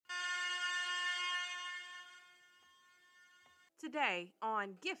Today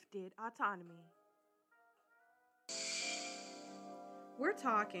on Gifted Autonomy, we're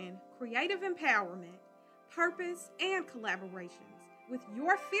talking creative empowerment, purpose, and collaborations with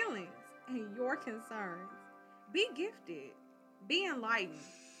your feelings and your concerns. Be gifted, be enlightened,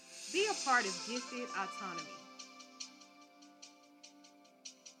 be a part of Gifted Autonomy.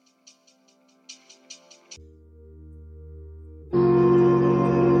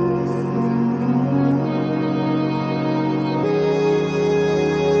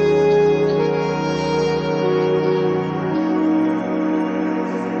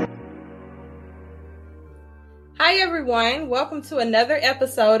 Hi everyone, welcome to another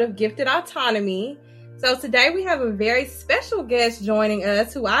episode of Gifted Autonomy. So today we have a very special guest joining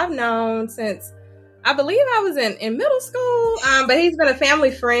us who I've known since I believe I was in middle school, but he's been a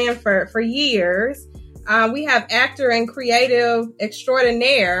family friend for years. We have actor and creative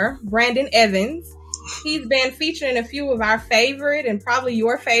extraordinaire, Brandon Evans. He's been featured in a few of our favorite and probably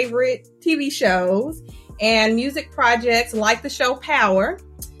your favorite TV shows and music projects like the show Power.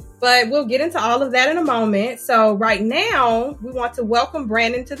 But we'll get into all of that in a moment. So right now, we want to welcome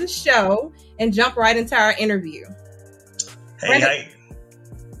Brandon to the show and jump right into our interview. Hey, Brandon, hey.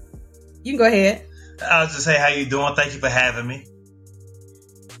 You can go ahead. I was just saying, how you doing? Thank you for having me.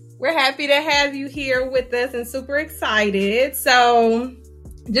 We're happy to have you here with us and super excited. So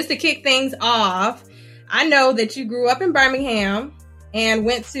just to kick things off, I know that you grew up in Birmingham and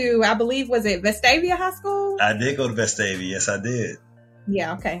went to, I believe, was it Vestavia High School? I did go to Vestavia. Yes, I did.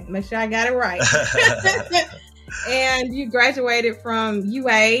 Yeah, okay. Make sure I got it right. And you graduated from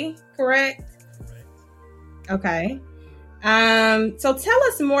UA, correct? Okay. So tell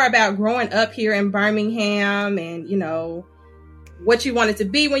us more about growing up here in Birmingham and, you know, what you wanted to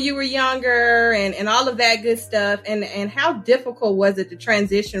be when you were younger and all of that good stuff. And how difficult was it to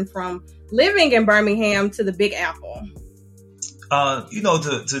transition from living in Birmingham to the Big Apple? To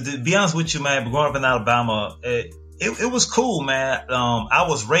be honest with you, man, growing up in Alabama, it was cool, man. I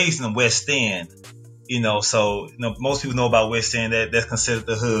was raised in the West End, so most people know about West End, that's considered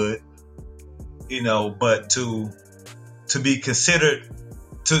the hood, but to be considered,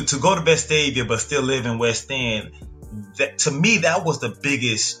 to go to Vestavia but still live in West End, that, to me, that was the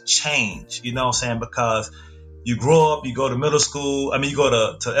biggest change, because you grow up, you go to middle school, you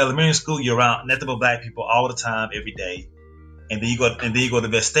go to elementary school, you're around nothing but black people all the time, every day. And then you go to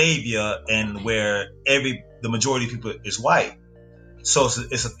Vestavia, and where the majority of people is white. So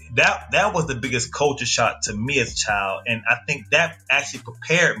that was the biggest culture shock to me as a child, and I think that actually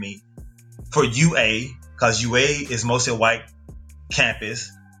prepared me for UA, because UA is mostly a white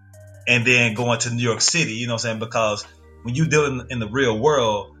campus, and then going to New York City. Because when you deal in the real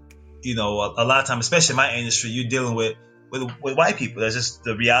world, a lot of times, especially in my industry, you're dealing with white people. That's just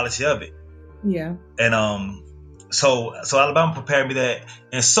the reality of it. Yeah. And So Alabama prepared me that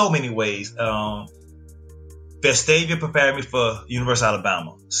in so many ways. Vestavia prepared me for University of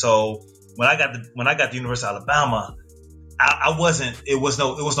Alabama. So when I got to University of Alabama, it was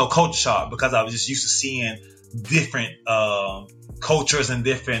no culture shock, because I was just used to seeing different cultures and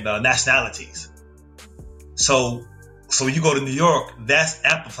different nationalities. So when you go to New York, that's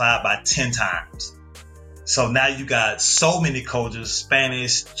amplified by 10 times. So now you got so many cultures: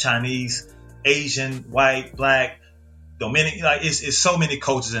 Spanish, Chinese, Asian, white, black, Dominican. Like it's so many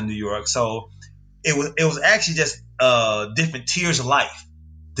cultures in New York. So it was actually just different tiers of life,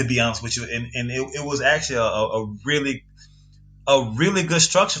 to be honest with you. And it was actually a really good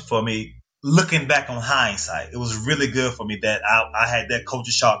structure for me. Looking back on hindsight, it was really good for me that I had that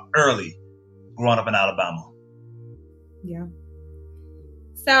culture shock early growing up in Alabama. Yeah.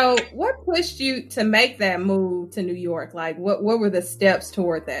 So what pushed you to make that move to New York? Like what were the steps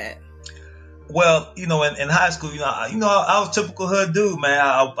toward that? Well, in high school, I was a typical hood dude, man.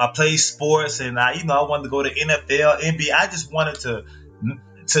 I played sports, and I wanted to go to NFL, NBA. I just wanted to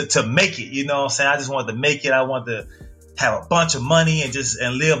make it, I just wanted to make it. I wanted to have a bunch of money and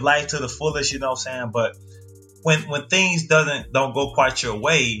live life to the fullest, But when things don't go quite your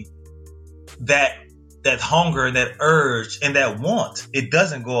way, that hunger and that urge and that want, it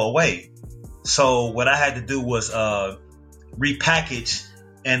doesn't go away. So what I had to do was repackage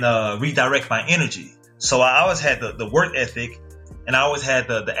and redirect my energy. So I always had the work ethic, and I always had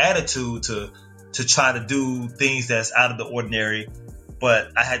the attitude to try to do things that's out of the ordinary,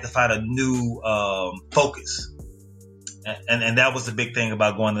 but I had to find a new focus. And that was the big thing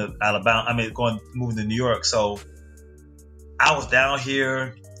about going to Alabama. Moving to New York. So I was down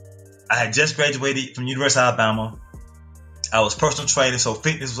here. I had just graduated from University of Alabama. I was personal trainer, so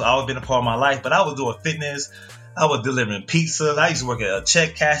fitness was always been a part of my life, but I was doing fitness. I was delivering pizzas. I used to work at a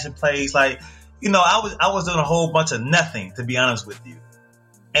check cashing place. Like, I was doing a whole bunch of nothing, to be honest with you.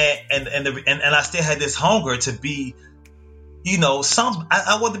 And I still had this hunger to be,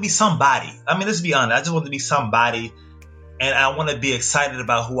 I wanted to be somebody. I mean, let's be honest. I just wanted to be somebody, and I want to be excited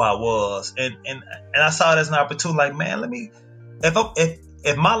about who I was. And I saw it as an opportunity. Like, man,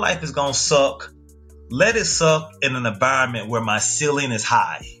 if my life is gonna suck, let it suck in an environment where my ceiling is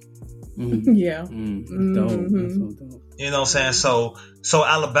high. Mm-hmm. Yeah. Mm-hmm. Dope. That's so dope. You know what I'm saying? So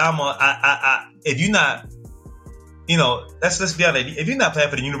Alabama, if you're not, let's be honest. If you're not playing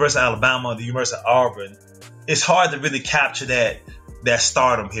for the University of Alabama or the University of Auburn, it's hard to really capture that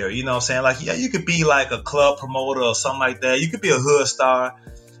stardom here. You know what I'm saying? Like, yeah, you could be like a club promoter or something like that. You could be a hood star,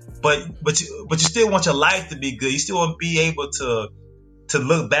 but you still want your life to be good. You still want to be able to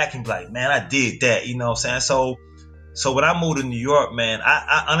look back and be like, man, I did that. You know what I'm saying? So when I moved to New York, man,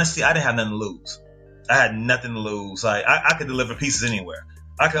 I honestly, I didn't have nothing to lose. I had nothing to lose. Like, I could deliver pizzas anywhere.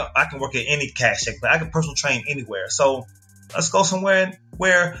 I can work at any cash check, but I can personal train anywhere. So let's go somewhere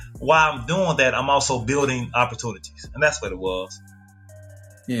where while I'm doing that, I'm also building opportunities. And that's what it was.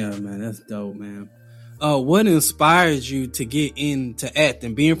 Yeah, man, that's dope, man. What inspired you to get into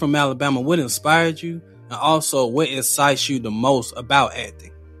acting? Being from Alabama, what inspired you? And also, what excites you the most about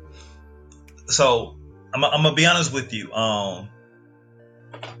acting? So I'm gonna be honest with you. My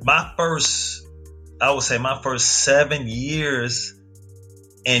first 7 years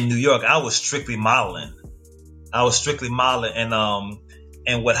in New York, I was strictly modeling. And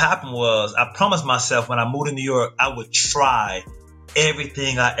what happened was, I promised myself when I moved to New York, I would try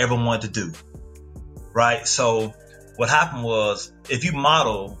everything I ever wanted to do. Right? So what happened was, if you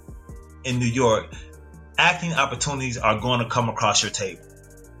model in New York, acting opportunities are going to come across your table.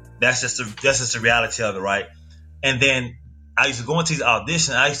 That's just the reality of it, right? And then I used to go into these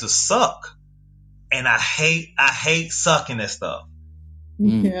auditions. I used to suck, and I hate sucking at stuff.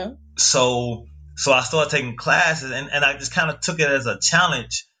 Yeah. So I started taking classes, and I just kind of took it as a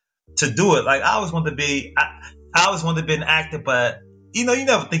challenge to do it. Like, I always wanted to be an actor, but you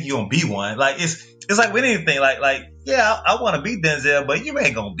never think you're gonna be one. Like, it's like with anything. Like yeah, I want to be Denzel, but you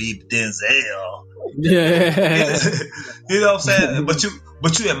ain't gonna be Denzel. Yeah. You know what I'm saying?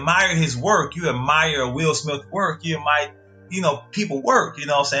 But you admire his work. You admire Will Smith's work. You admire, people work. You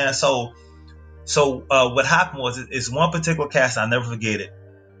know what I'm saying? So what happened was, it's one particular cast, I'll never forget it.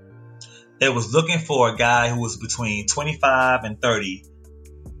 They was looking for a guy who was between 25 and 30,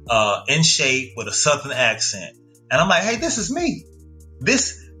 in shape with a Southern accent. And I'm like, hey, this is me.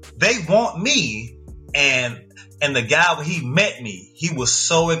 They want me. And the guy, when he met me, he was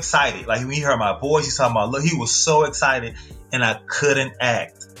so excited. Like, when he heard my voice, he saw my look, he was so excited, and I couldn't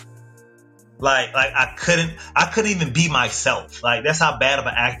act. Like I couldn't even be myself. Like, that's how bad of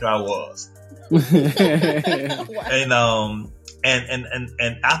an actor I was. And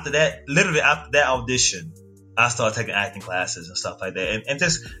after that, literally after that audition, I started taking acting classes and stuff like that, and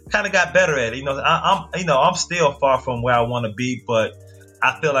just kind of got better at it. I'm still far from where I want to be, but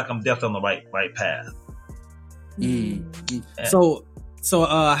I feel like I'm definitely on the right path. So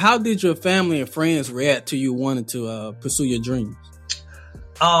how did your family and friends react to you wanting to pursue your dreams?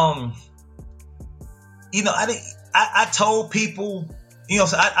 I told people,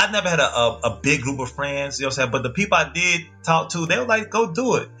 so I never had a big group of friends, but the people I did talk to, they were like, go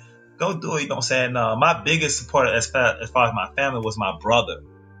do it. You know what I'm saying? My biggest supporter as far as my family was my brother.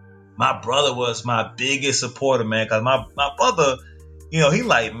 My brother was my biggest supporter, man, because my brother, he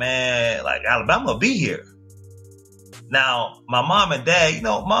like, man, like, Alabama will be here. Now, my mom and dad,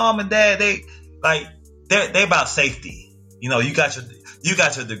 they about safety. You got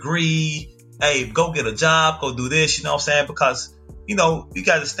your degree. Hey, go get a job, go do this, you know what I'm saying? Because, you got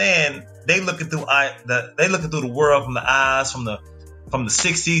to understand, they looking through the world from the eyes from the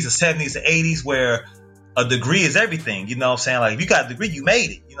 60s, the 70s, the 80s, where a degree is everything, you know what I'm saying? Like, if you got a degree, you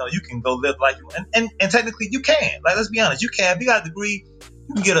made it. You can go live like, and technically you can. Like, let's be honest, you can. If you got a degree,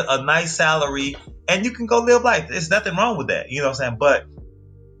 you can get a nice salary, and you can go live life. There's nothing wrong with that, you know what I'm saying? But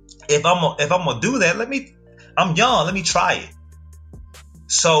if I'm gonna do that, I'm young, let me try it.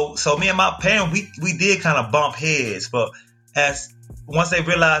 So me and my parents, we did kind of bump heads, but once they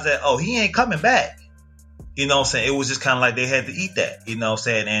realized that, oh, he ain't coming back, you know what I'm saying? It was just kind of like they had to eat that, you know what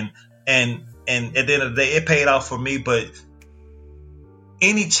I'm saying? And at the end of the day, it paid off for me. But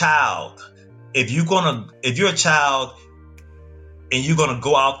any child, if you're a child and you're gonna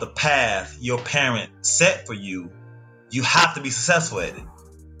go out the path your parent set for you, you have to be successful at it.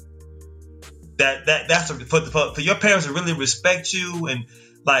 That's for your parents to really respect you, and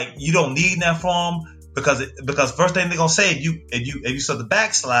like, you don't need that from them, because first thing they're gonna say if you start to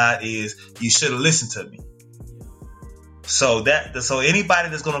backslide is, you should have listened to me. So anybody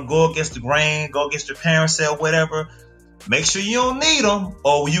that's gonna go against the grain, go against your parents, say or whatever, make sure you don't need them,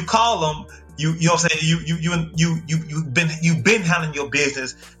 or when you call them, you know what I'm saying, you've been handling your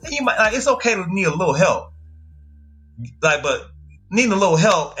business, and you might like, it's okay to need a little help, like, but needing a little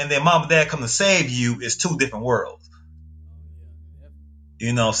help and then mom and dad come to save you is two different worlds.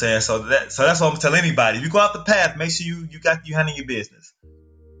 You know what I'm saying? So that's what I'm gonna tell anybody. If you go out the path, make sure you handling your business.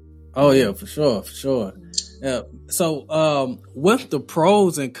 Oh yeah, for sure. Yeah. So, what's the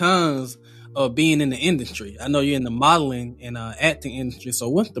pros and cons of being in the industry? I know you're in the modeling and acting industry. So,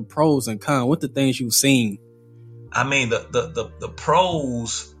 what's the pros and cons? What the things you've seen? I mean, the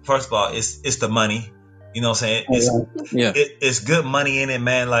pros, first of all, it's the money. You know what I'm saying? It's good money in it,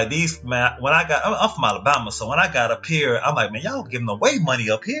 man. Like these, man. I'm from Alabama, so when I got up here, I'm like, man, y'all giving away money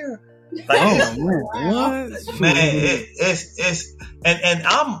up here. Like, what? Man, it's and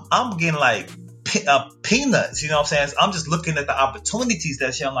I'm getting like peanuts. You know what I'm saying? I'm just looking at the opportunities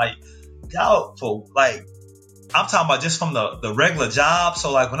that shit. I'm like, y'all, for like, I'm talking about just from the regular job.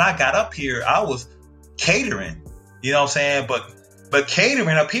 So like when I got up here, I was catering. You know what I'm saying? But catering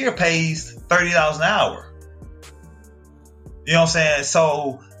up here pays $30 an hour. You know what I'm saying?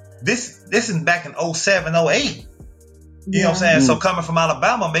 So this is back in 07, 08. You know what I'm saying? So coming from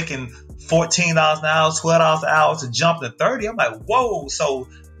Alabama, making $14 an hour, $12 an hour to jump to 30, I'm like, whoa. So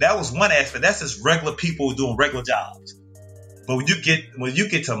that was one aspect. That's just regular people doing regular jobs. But when you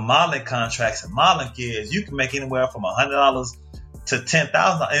get to modeling contracts and modeling gigs, you can make anywhere from $100 to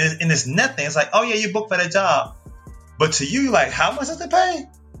 $10,000, and it's nothing. It's like, oh yeah, you booked for that job. But to you, like, how much does it pay?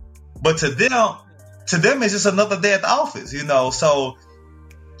 But to them, it's just another day at the office, you know. So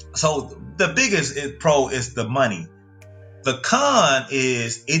the biggest pro is the money. The con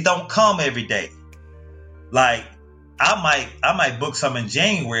is it don't come every day. Like I might book some in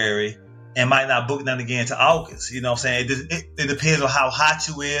January and might not book none again until August. You know what I'm saying? It depends on how hot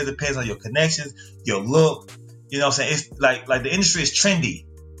you is. It depends on your connections, your look. You know what I'm saying? It's like the industry is trendy.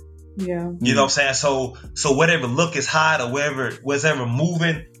 Yeah. You know what I'm saying? So whatever look is hot or whatever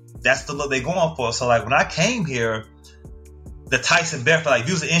moving, that's the look they're going for. So like when I came here, the Tyson Bedford, like if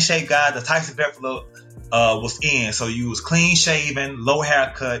you was an in shape guy, the Tyson Bedford look was in. So you was clean shaven, low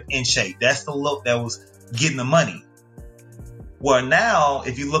haircut, in shape. That's the look that was getting the money. Where now,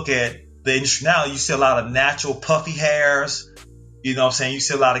 if you look at the industry now, you see a lot of natural puffy hairs. You know what I'm saying? You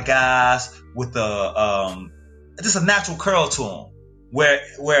see a lot of guys with just a natural curl to them. Where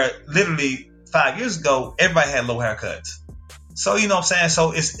literally 5 years ago, everybody had low haircuts. So, you know what I'm saying?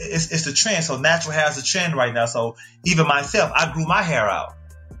 So it's the trend. So natural hair is the trend right now. So even myself, I grew my hair out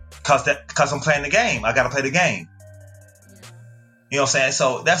because I'm playing the game. I got to play the game. You know what I'm saying?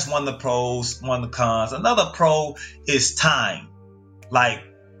 So that's one of the pros, one of the cons. Another pro is time. Like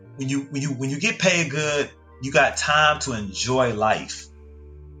when you get paid good, you got time to enjoy life.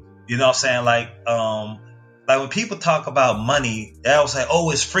 You know what I'm saying? Like when people talk about money, they always say,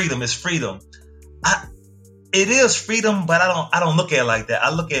 "Oh, it's freedom. It's freedom." It is freedom, but I don't look at it like that.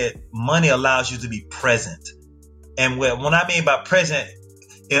 I look at money allows you to be present, and when I mean by present,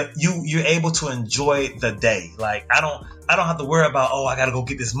 you're able to enjoy the day. Like I don't have to worry about, oh, I got to go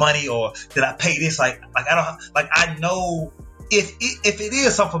get this money, or did I pay this? Like I know if it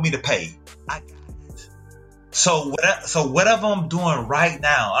is something for me to pay, I got it. So whatever I'm doing right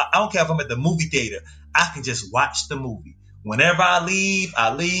now, I don't care if I'm at the movie theater. I can just watch the movie. Whenever I leave.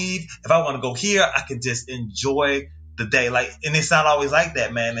 If I want to go here, I can just enjoy the day. Like, and it's not always like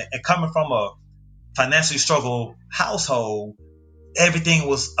that, man. And coming from a financially struggled household, everything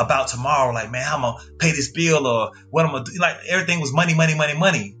was about tomorrow. Like, man, how I'm gonna pay this bill or what I'm gonna do. Like, everything was money, money, money,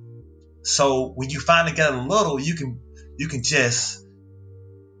 money. So when you finally get a little, you can just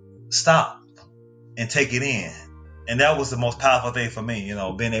stop and take it in. And that was the most powerful thing for me, you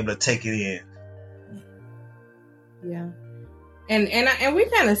know, being able to take it in. Yeah. And we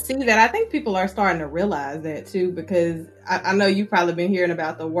kind of see that. I think people are starting to realize that too, because I know you've probably been hearing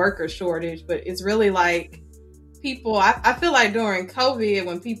about the worker shortage, but it's really like people, I feel like during COVID,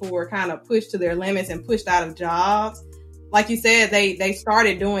 when people were kind of pushed to their limits and pushed out of jobs, like you said, they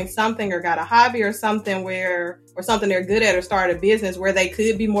started doing something or got a hobby or something or something they're good at, or started a business where they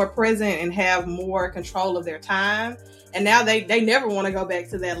could be more present and have more control of their time. And now they never want to go back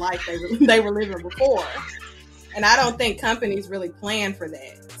to that life they were living before. And I don't think companies really plan for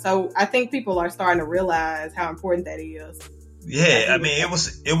that. So I think people are starting to realize how important that is. Yeah, I mean, it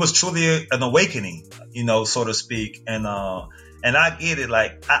was truly an awakening, you know, so to speak. And I get it.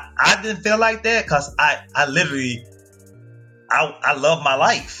 Like, I didn't feel like that because I literally, I love my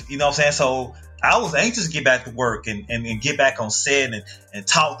life. You know what I'm saying? So I was anxious to get back to work and get back on set and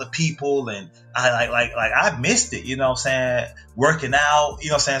talk to people, and I like I missed it, you know what I'm saying? Working out, you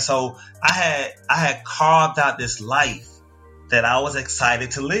know what I'm saying? So I had carved out this life that I was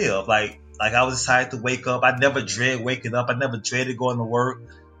excited to live. Like I was excited to wake up. I never dread waking up. I never dreaded going to work.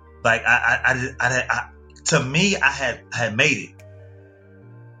 Like to me, I had made it.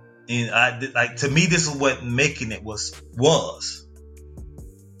 And to me, this is what making it was.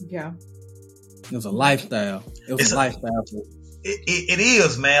 Yeah. It was a lifestyle. It was a lifestyle. It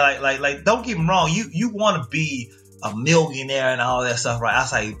is, man. Like don't get me wrong. You want to be a millionaire and all that stuff, right? I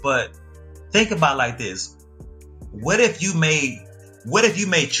say, but think about it like this. What if you made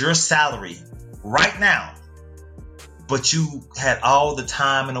your salary right now, but you had all the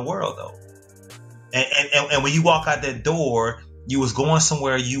time in the world though? And when you walk out that door, you was going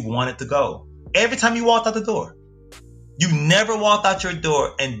somewhere you wanted to go. Every time you walked out the door. You never walked out your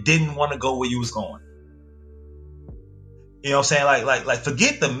door and didn't want to go where you was going. You know what I'm saying? Like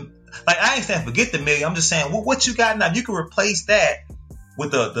forget them. Like I ain't saying forget the million. I'm just saying what you got now. You can replace that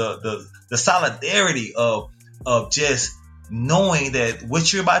with the solidarity of just knowing that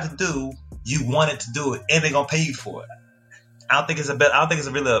what you're about to do, you wanted to do it, and they're gonna pay you for it. I don't think it's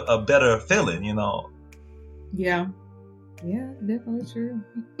really a better feeling, you know. Yeah, definitely true.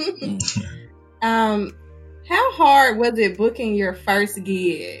 How hard was it booking your first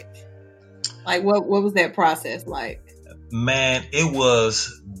gig? Like, what was that process like? Man, it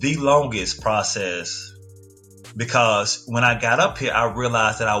was the longest process because when I got up here, I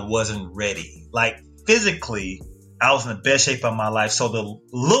realized that I wasn't ready. Like, physically, I was in the best shape of my life. So the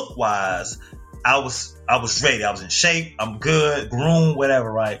look wise, I was ready. I was in shape. I'm good, groomed,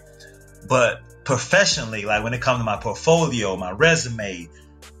 whatever, right? But professionally, like when it comes to my portfolio, my resume,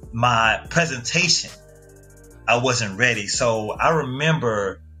 my presentation, I wasn't ready. So I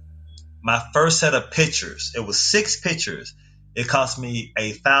remember my first set of pictures. It was 6 pictures. It cost me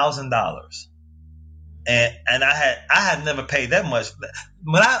 $1,000, and I had never paid that much.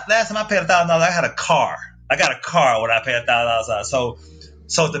 Last time I paid $1,000, I had a car. I got a car when I paid $1,000.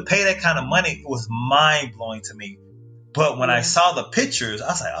 So to pay that kind of money was mind blowing to me. But when I saw the pictures, I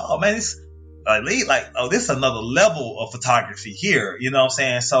was like, oh man, this is another level of photography here. You know what I'm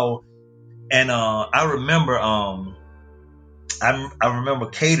saying? So. And I remember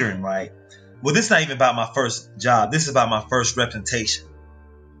catering, right? Well, this is not even about my first job. This is about my first representation.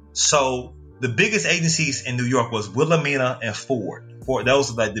 So the biggest agencies in New York was Wilhelmina and Ford. Those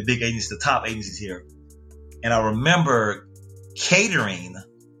are like the big agencies, the top agencies here. And I remember catering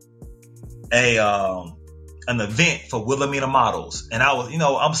an event for Wilhelmina models. And I was,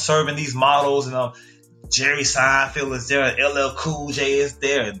 I'm serving these models, Jerry Seinfeld is there, LL Cool J is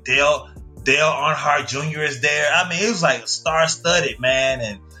there, and Dale Earnhardt Jr. is there. I mean, it was like star-studded, man.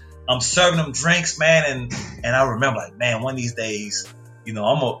 And I'm serving them drinks, man. And I remember, like, man, one of these days, I'm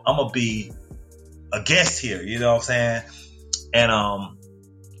gonna be a guest here. You know what I'm saying? And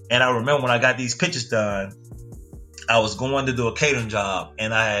I remember when I got these pictures done, I was going to do a catering job,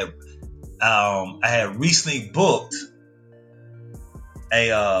 and I had recently booked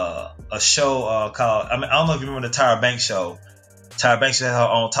a show called. I don't know if you remember the Tyra Banks show. Tyra Banks had her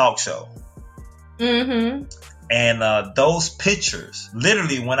own talk show. Mm-hmm. And those pictures,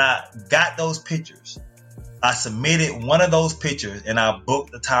 literally when I got those pictures, I submitted one of those pictures and I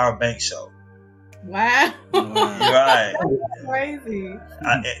booked the Tyra Banks show. Wow. Right. That's crazy.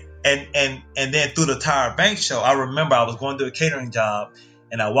 And then through the Tyra Banks show, I remember I was going to do a catering job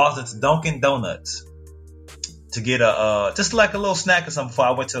and I walked into Dunkin' Donuts to get just like a little snack or something before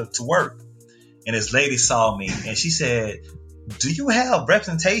I went to work. And this lady saw me and she said, "Do you have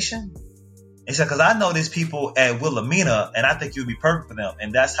representation?" And she said, "Because I know these people at Wilhelmina and I think you'd be perfect for them."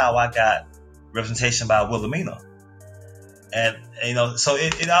 And that's how I got representation by Wilhelmina. And so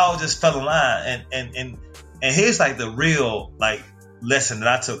it all just fell in line. And here's like the real like lesson that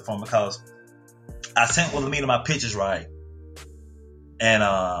I took from it, because I sent Wilhelmina my pictures, right? And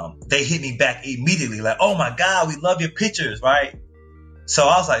they hit me back immediately like, "Oh my God, we love your pictures," right? So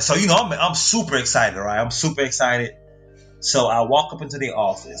I was like, I'm super excited, right? I'm super excited. So I walk up into the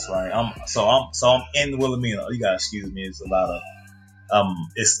office, right? I'm in Wilhelmina. You gotta excuse me. It's a lot of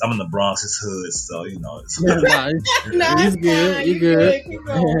I'm in the Bronx. It's hood, so it's It's good. You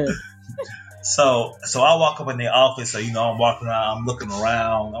good? So I walk up in the office. So I'm walking around. I'm looking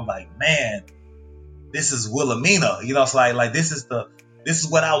around. I'm like, man, this is Wilhelmina. It's like this is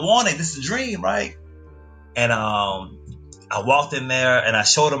what I wanted. This is a dream, right? And I walked in there and I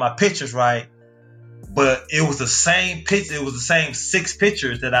showed her my pictures, right? But it was the same picture. It was the same 6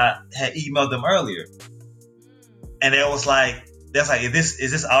 pictures that I had emailed them earlier. And it was like,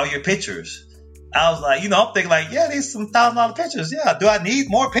 is this all your pictures? I was like, I'm thinking like, yeah, these some $1,000 pictures. Yeah, do I need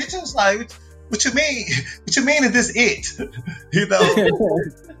more pictures? Like, what you mean? What you mean is this it?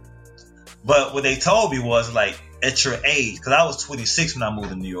 But what they told me was like, at your age, because I was 26 when I moved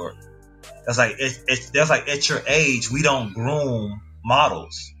to New York. That's like, that's like at your age, we don't groom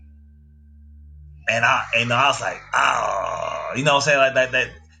models. And I was like, you know what I'm saying? Like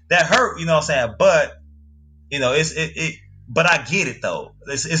that hurt, you know what I'm saying? But, but I get it though.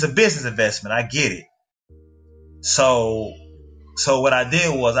 It's a business investment. I get it. So what I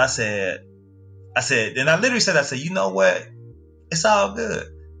did was I said, and I literally said, you know what? It's all good.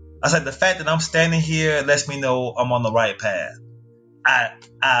 I said, the fact that I'm standing here lets me know I'm on the right path. I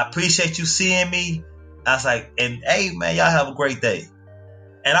appreciate you seeing me. I was like, and hey man, y'all have a great day.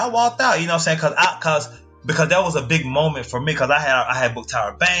 And I walked out, you know what I'm saying? Because that was a big moment for me. Because I had booked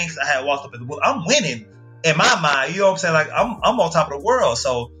Tyra Banks. I had walked up at the book. I'm winning in my mind. You know what I'm saying? Like I'm on top of the world.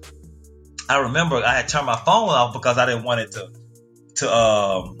 So I remember I had turned my phone off because I didn't want it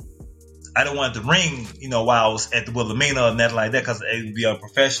I didn't want it to ring, while I was at the Wilhelmina or nothing like that, because it would be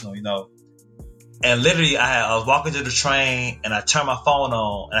unprofessional, And literally, I was walking to the train and I turned my phone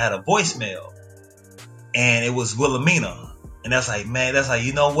on and I had a voicemail, and it was Wilhelmina. And that's like, man,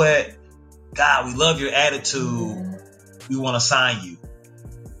 you know what? God, we love your attitude. We want to sign you.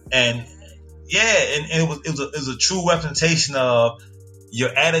 And yeah, and it was a true representation of your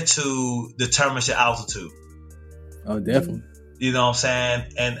attitude determines your altitude. Oh, definitely. You know what I'm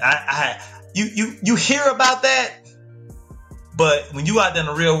saying? And you hear about that, but when you out there in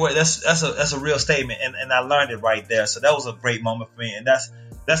the real world, that's a real statement. And I learned it right there. So that was a great moment for me. And that's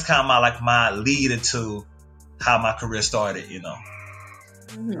kind of my lead into how my career started,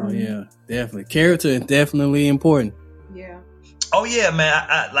 Oh yeah, definitely. Character is definitely important. Yeah. Oh yeah, man.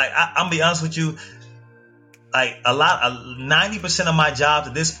 I'm gonna be honest with you. Like 90% of my jobs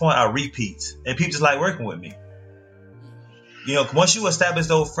at this point are repeats, and people just like working with me. Once you establish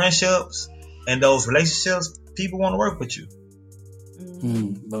those friendships and those relationships, people want to work with you.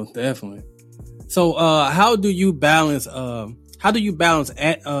 Most definitely. So, how do you balance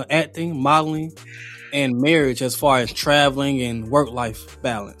acting, modeling, and marriage as far as traveling and work-life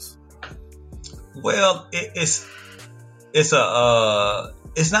balance? Well, it's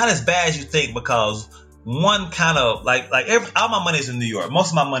not as bad as you think, because one kind of all my money is in New York. Most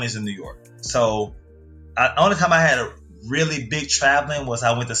of my money is in New York. So, only time I had a really big traveling was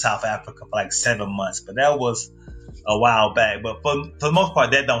I went to South Africa for like 7 months, but that was a while back. But for the most part,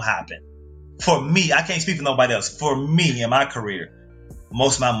 that don't happen. For me, I can't speak for nobody else. For me in my career,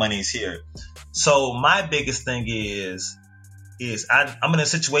 most of my money is here. So my biggest thing is I'm in a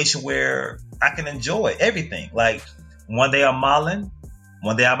situation where I can enjoy everything. Like one day I'm modeling,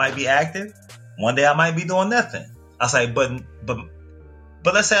 one day I might be acting, one day I might be doing nothing. I say, but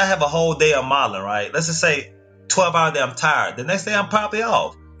let's say I have a whole day of modeling, right? Let's just say 12-hour day, I'm tired. The next day I'm probably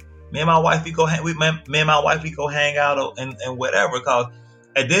off. Me and my wife, we go hang out and whatever. Because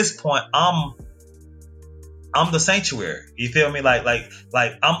at this point, I'm the sanctuary. You feel me? Like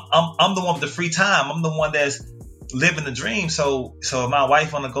I'm the one with the free time. I'm the one that's living the dream. So if my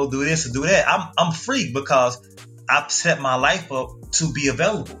wife want to go do this or do that, I'm free, because I've set my life up to be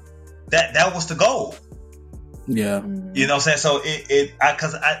available. That was the goal. Yeah. You know what I'm saying? So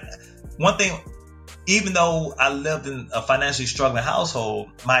one thing. Even though I lived in a financially struggling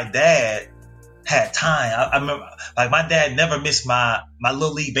household, my dad had time. I remember, like, my dad never missed my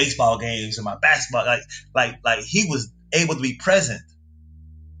little league baseball games and my basketball. Like he was able to be present,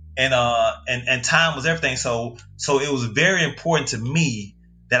 and time was everything. So it was very important to me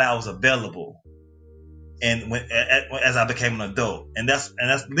that I was available, and as I became an adult, and that's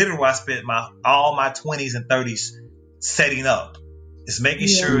literally where I spent all my 20s and 30s setting up. It's making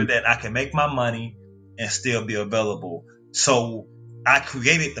sure that I can make my money and still be available. So I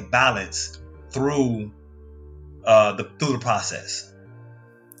created the balance through the process.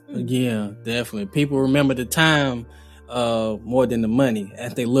 Yeah, definitely. People remember the time more than the money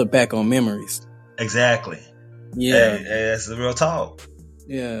as they look back on memories. Exactly. Yeah, hey, that's the real talk.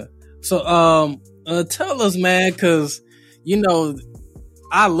 Yeah. So tell us, man, because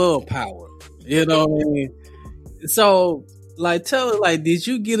I love power. You know what I mean? So, tell us, did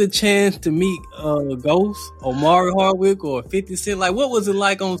you get a chance to meet Ghost, Omari Hardwick, or 50 Cent? What was it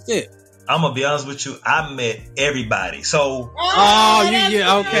like on set? I'm gonna be honest with you. I met everybody. So, okay,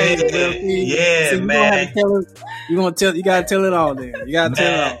 yeah, so man. You gotta tell it all. Then you gotta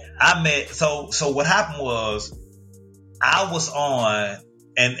tell it all. I met. So what happened was, I was on,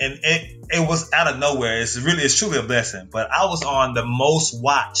 and it was out of nowhere. It's truly a blessing. But I was on the most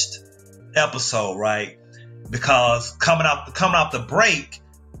watched episode, right? Because coming off the break,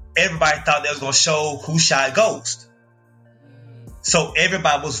 everybody thought they was gonna show who shot Ghost. So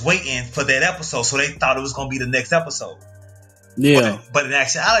everybody was waiting for that episode, so they thought it was gonna be the next episode. Yeah. But in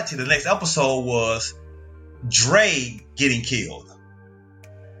actuality, the next episode was Dre getting killed.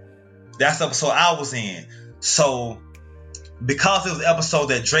 That's the episode I was in. So because it was the episode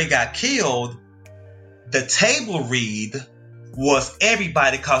that Dre got killed, the table read was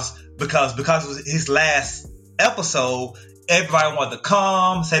everybody because it was his last episode. Everybody wanted to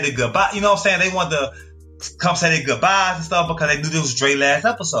come say their goodbye. You know what I'm saying? They wanted to come say their goodbyes and stuff because they knew this was Dre's last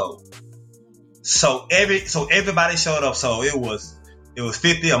episode. So everybody showed up. So it was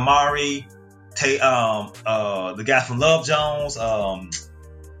 50, Omari, the guy from Love Jones. Oh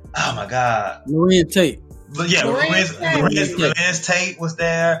my God, Lorenz Tate. Yeah, Lorenz Tate was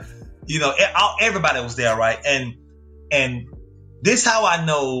there. You know, everybody was there, right? And this how I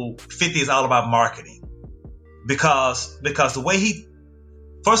know 50 is all about marketing, because the way he,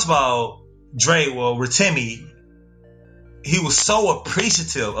 first of all, Rotimi, he was so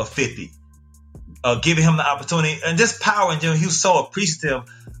appreciative of 50, giving him the opportunity, and just Power in general. He was so appreciative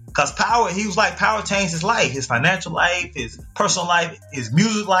because he was like, Power changed his life, his financial life, his personal life, his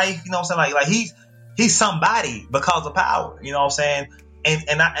music life. You know what I'm saying? Like he's somebody because of Power. You know what I'm saying?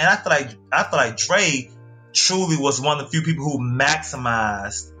 And I feel like Dre truly was one of the few people who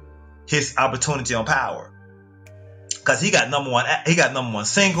maximized his opportunity on Power, because he got number one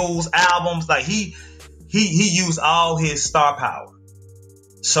singles, albums. Like he used all his star power.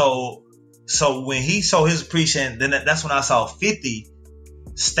 So when he showed his appreciation, then that's when I saw 50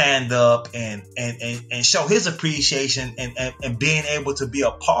 stand up and show his appreciation and being able to be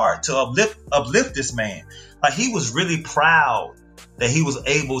a part to uplift this man. Like he was really proud that he was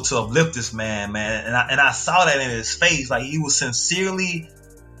able to uplift this man, and I saw that in his face. Like he was sincerely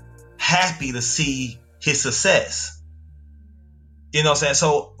happy to see his success. You know what I'm saying?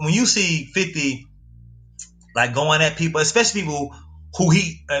 So when you see 50 like going at people, especially people who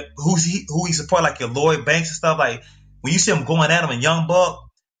he support, like your Lloyd Banks and stuff, like when you see him going at him and Young Buck,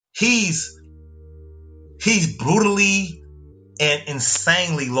 he's brutally and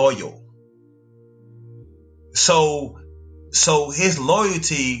insanely loyal. So his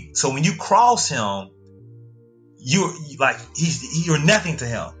loyalty. So when you cross him, you're nothing to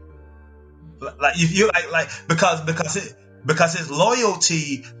him. Like you like because his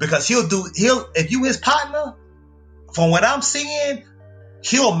loyalty, because he'll if you his partner, from what I'm seeing,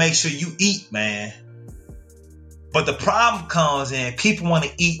 he'll make sure you eat, man. But the problem comes in, people want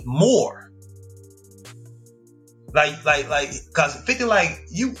to eat more. Like, cause 50, like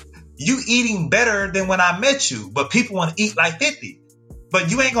you eating better than when I met you, but people want to eat like 50. But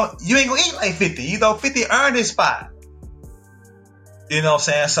you ain't gonna eat like 50. You know, 50 earned his spot. You know what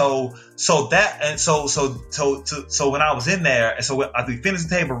I'm saying? So when I was in there, and so after we finished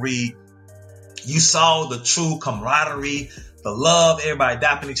the table read, you saw the true camaraderie, the love, everybody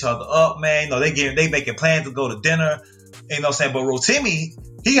dapping each other up, man. You know, they making plans to go to dinner. You know what I'm saying? But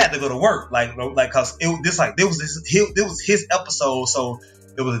Rotimi, he had to go to work, like cause it was his episode, so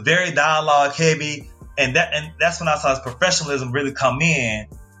it was very dialogue heavy, and that's when I saw his professionalism really come in,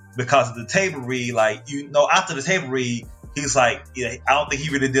 because of the table read. Like, you know, after the table read, he's like, I don't think he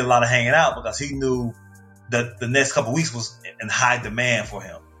really did a lot of hanging out, because he knew that the next couple of weeks was in high demand for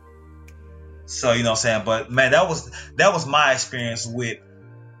him. So, you know what I'm saying? But man, that was my experience with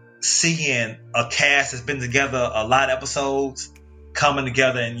seeing a cast that's been together a lot of episodes coming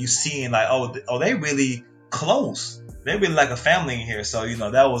together, and you seeing like, oh, they really close. They really like a family in here. So, you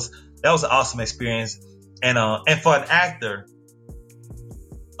know, that was an awesome experience. And for an actor,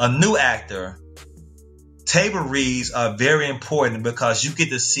 a new actor, table reads are very important, because you get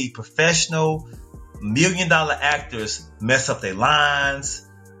to see professional $1 million actors mess up their lines,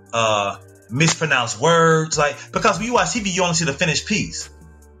 mispronounce words, like, because when you watch TV, you only see the finished piece.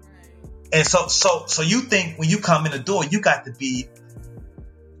 And so you think when you come in the door, you got to be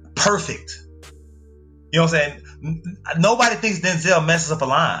perfect. You know what I'm saying? Nobody thinks Denzel messes up a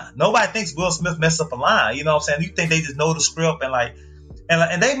line. Nobody thinks Will Smith messes up a line. You know what I'm saying? You think they just know the script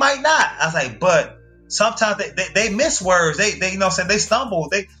and they might not. I was like, but sometimes they miss words. They you know what I'm saying? They stumble.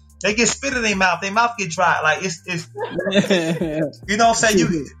 They get spit in their mouth get dry. Like it's you know what I'm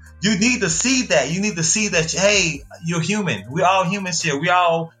saying? You need to see that. You need to see that, hey, you're human. We're all humans here. We're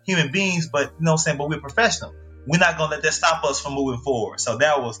all human beings, but you know what I'm saying? But we're professional. We're not gonna let that stop us from moving forward. So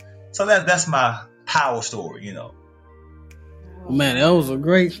that's my Power story, you know. Man, that was a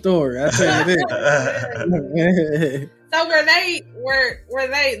great story. I tell you that. So were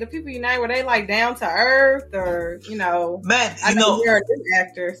they the people you named, were they like down to earth, or, you know? Man, I know you're a new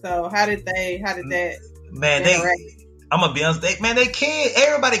actor, so how did that man, I'm gonna be honest, they kids,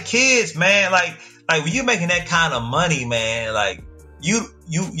 everybody kids, man. Like when you're making that kind of money, man, like you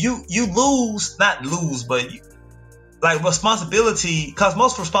lose, not lose, but like responsibility, because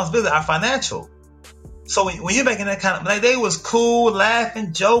most responsibility are financial. So when you're making that kind of, like, they was cool,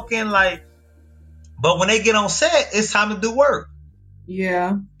 laughing, joking, like, but when they get on set, it's time to do work.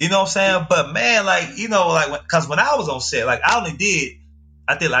 Yeah. You know what I'm saying? But man, like, you know, like, because when I was on set, like, I did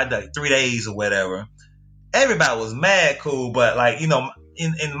like 3 days or whatever. Everybody was mad cool, but like, you know,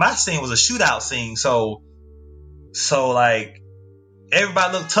 in my scene was a shootout scene. So like,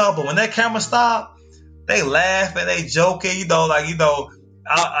 everybody looked tough, but when that camera stopped, they laughing, they joking, you know, like, you know,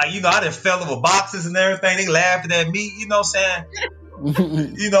 I done fell over boxes and everything. They laughing at me, you know what I'm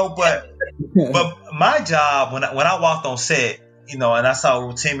saying? You know, but my job when I walked on set, you know, and I saw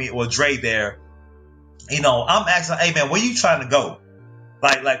Rotimi or Dre there, you know, I'm asking, hey man, where you trying to go?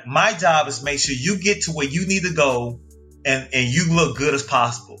 Like my job is make sure you get to where you need to go and you look good as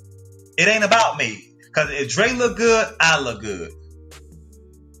possible. It ain't about me. Because if Dre look good, I look good.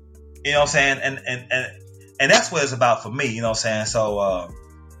 You know what I'm saying? And that's what it's about for me, you know what I'm saying? So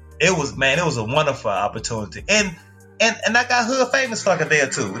it was a wonderful opportunity. And I got hood famous for like a day or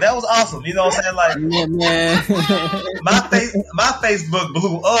two. That was awesome. You know what I'm saying? Like, yeah, man. my Facebook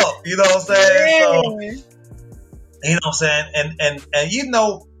blew up, you know what I'm saying? Yeah. So, you know what I'm saying? And you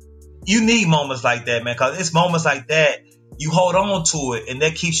know, you need moments like that, man, because it's moments like that you hold on to it and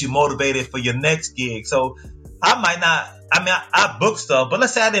that keeps you motivated for your next gig. So I booked stuff, but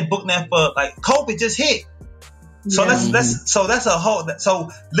let's say I didn't book that for, like, COVID just hit. So so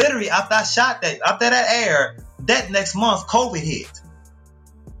literally after I shot that, after that aired, that next month COVID hit.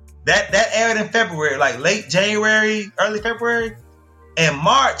 That aired in February, like late January, early February, and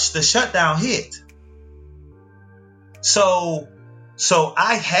March the shutdown hit. So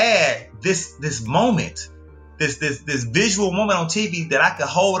I had this moment, this visual moment on TV that I could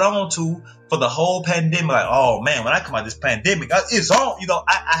hold on to for the whole pandemic. Like, oh man, when I come out of this pandemic, it's all, you know,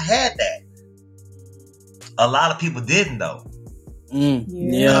 I had that. A lot of people didn't though.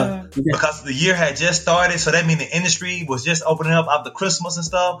 Yeah. Because the year had just started, so that means the industry was just opening up after Christmas and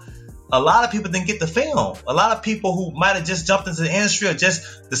stuff. A lot of people didn't get to film. A lot of people who might have just jumped into the industry or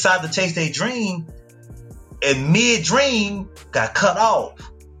just decided to chase their dream, and mid-dream got cut off.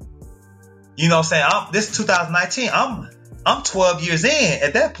 You know what I'm saying? This is 2019. I'm 12 years in.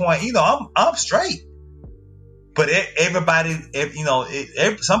 At that point, you know, I'm straight. But everybody, you know,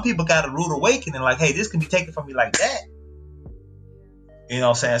 some people got a rude awakening. Like, hey, this can be taken from me like that. You know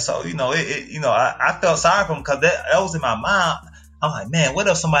what I'm saying? So, you know, you know, I felt sorry for him because that was in my mind. I'm like, man, what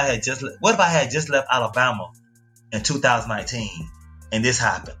if I had just left Alabama in 2019 and this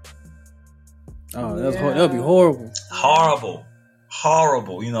happened? Oh, that would be horrible.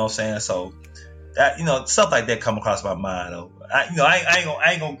 Horrible. You know what I'm saying? So that, you know, stuff like that come across my mind though. I ain't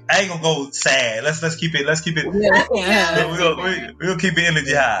gonna go sad. Let's keep it. We'll keep the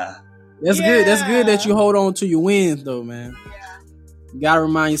energy high. That's good. That's good that you hold on to your wins though, man. You gotta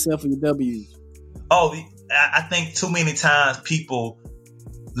remind yourself of your W's. Oh, I think too many times people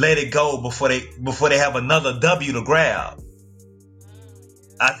let it go before they have another W to grab.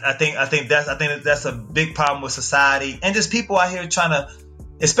 I think that's a big problem with society and just people out here trying to,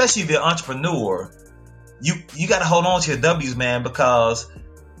 especially if you're an entrepreneur, you got to hold on to your W's, man, because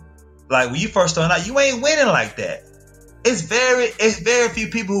like when you first started out, you ain't winning like that. It's very few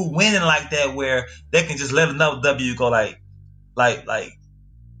people who winning like that where they can just let another W go like when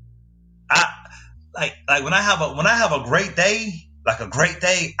I have a great day,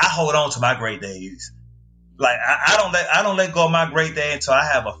 I hold on to my great days. Like I don't let go of my great day until I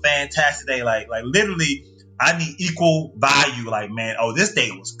have a fantastic day. Like literally, I need equal value. Like, man, oh, this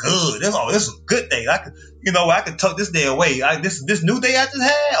day was good. This was a good day. I could tuck this day away. This new day I just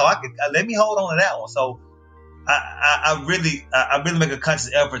had. Let me hold on to that one. So I really make a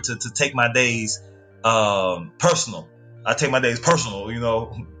conscious effort to take my days personal. I take my days personal. You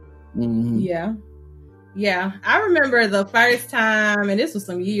know. Mm-hmm. Yeah, I remember the first time, and this was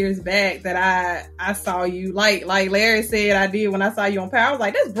some years back, that I saw you, like Larry said I did when I saw you on Power. I was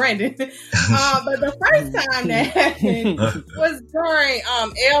like, that's Brandon. But the first time that happened was during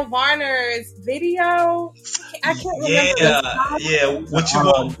Elle Varner's video. I can't remember. Yeah. What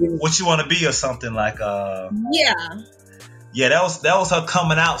you want to be or something like. Yeah, that was her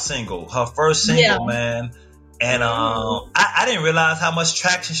coming out single, her first single, man. And I didn't realize how much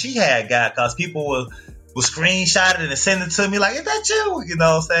traction she had got because people were screenshot it and send it to me like, is that you? You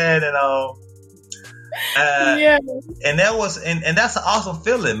know what I'm saying? And and that was and that's an awesome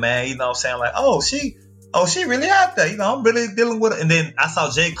feeling, man. You know what I'm saying? Like, oh, she oh, she really out there. You know, I'm really dealing with it. And then I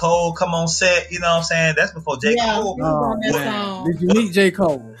saw J. Cole come on set. You know what I'm saying? That's before J. Cole. Oh, man. Did you meet J.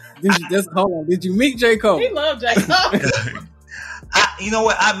 Cole? Hold on. Did you meet J. Cole? He loved J. Cole. You know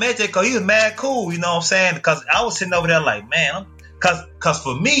what? I met J. Cole. He was mad cool. You know what I'm saying? Because I was sitting over there like, man, because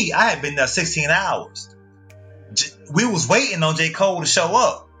for me, I had been there 16 hours. We was waiting on J. Cole to show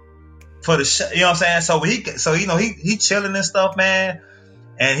up for the show. You know what I'm saying? So he chilling and stuff, man.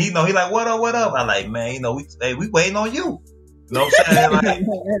 And he like, what up? I like, man, we waiting on you. You know what I'm saying? Like, you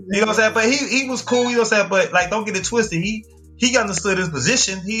know what I'm saying? But he was cool, you know what I'm saying? But like, don't get it twisted. He understood his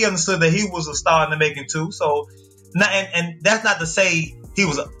position. He understood that he was a star in the making too. So, and that's not to say he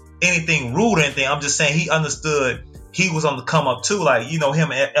was anything rude or anything. I'm just saying he understood he was on the come up too. Like,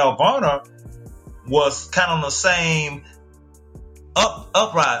 him and Elle Varner was kind of on the same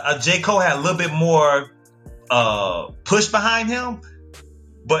upright. J. Cole had a little bit more push behind him.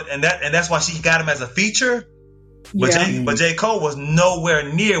 And that's why she got him as a feature. But J. Cole was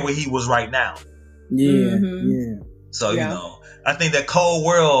nowhere near where he was right now. Yeah, yeah. So, I think that Cold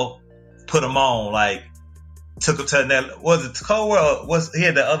World put him on, like, took him to that. Was it Cold World? He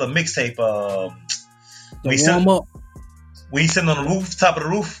had the other mixtape. Warm Up. When he sitting on the roof, top of the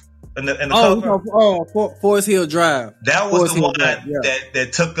roof. In the cover. Forest Hill Drive. That was the one that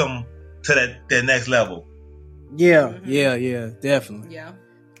took him to that next level. Yeah, definitely. Yeah.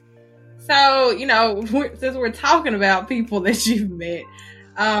 So, since we're talking about people that you've met,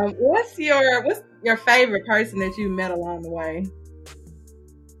 what's your favorite person that you met along the way?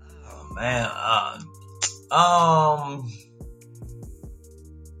 Oh man,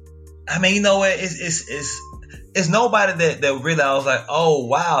 I mean, you know what? It's nobody that really I was like, oh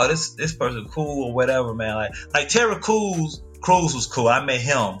wow, this person cool or whatever, man. Like Terry Crews was cool. I met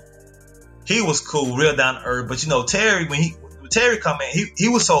him. He was cool, real down to earth. But Terry, when Terry come in, he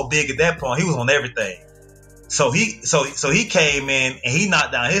was so big at that point. He was on everything. So he came in and he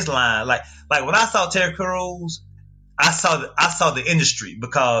knocked down his line. Like when I saw Terry Crews, I saw the industry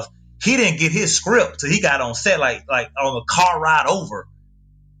because he didn't get his script till he got on set, like on the car ride over.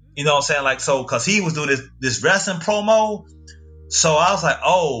 You know what I'm saying? Like, so, cause he was doing this wrestling promo. So I was like,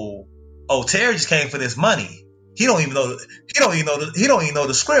 oh, Terry just came for this money. He don't even know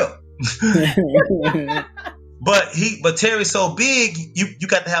the script. But Terry's so big, you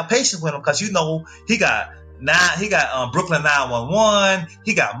got to have patience with him because he got Brooklyn 911,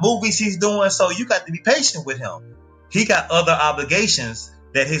 he got movies he's doing, so you got to be patient with him. He got other obligations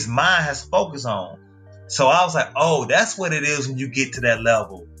that his mind has focused on. So I was like, oh, that's what it is when you get to that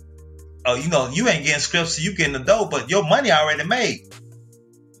level. You ain't getting scripts, so you getting the dough, but your money already made.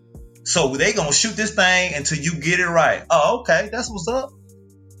 So they gonna shoot this thing until you get it right. Oh, okay, that's what's up.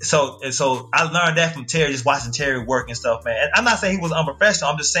 So I learned that from Terry, just watching Terry work and stuff, man. And I'm not saying he was unprofessional.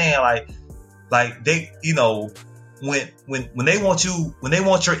 I'm just saying like they, when they want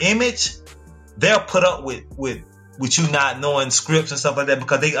your image, they'll put up with you not knowing scripts and stuff like that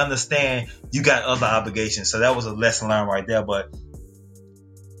because they understand you got other obligations. So that was a lesson learned right there. But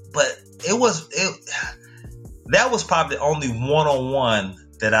that was probably the only one-on-one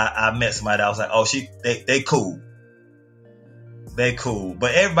that I met somebody that I was like, oh, they cool. They cool.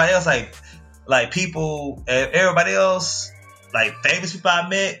 But everybody else, like people, everybody else, like famous people I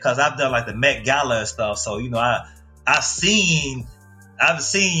met, because I've done like the Met Gala and stuff. So, I've seen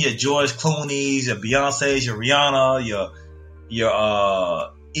your George Clooney's, your Beyonce's, your Rihanna,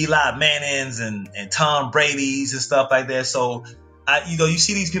 your Eli Manning's and Tom Brady's and stuff like that. So, you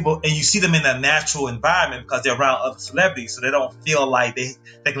see these people and you see them in a natural environment because they're around other celebrities, so they don't feel like they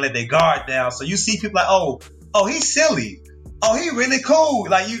can let their guard down. So you see people like, oh, he's silly. Oh, he really cool.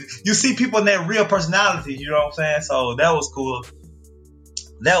 Like you see people in their real personality. You know what I'm saying? So that was cool.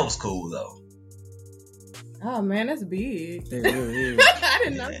 That was cool though. Oh man, that's big. It really is. I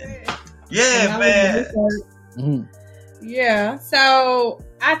didn't know that. Yeah, man. Yeah. So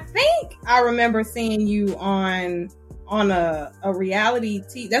I think I remember seeing you on a reality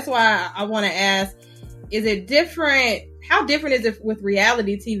TV. That's why I want to ask, is it different? How different is it with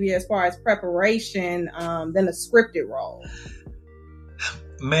reality TV as far as preparation than a scripted role?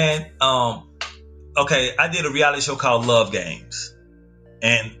 Man, okay, I did a reality show called Love Games.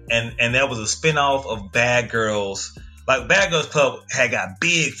 And that was a spinoff of Bad Girls. Like Bad Girls Club had got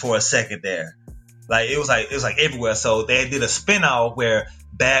big for a second there. Like it was like everywhere. So they did a spinoff where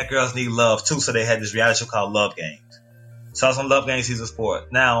Bad Girls Need Love too. So they had this reality show called Love Games. So I was on Love Games season 4.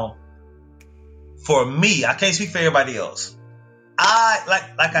 Now, for me, I can't speak for everybody else. I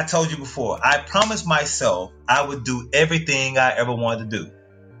like I told you before, I promised myself I would do everything I ever wanted to do. Yeah.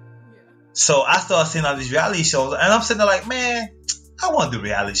 So I started seeing all these reality shows, and I'm sitting there like, man, I want to do a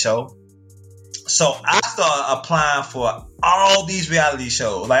reality show. So I started applying for all these reality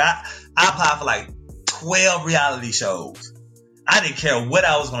shows. Like I applied for like 12 reality shows. I didn't care what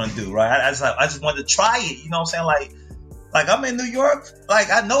I was gonna do, right? I just wanted to try it. You know what I'm saying? Like I'm in New York. Like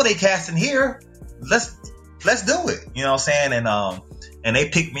I know they casting here. Let's do it. You know what I'm saying? And they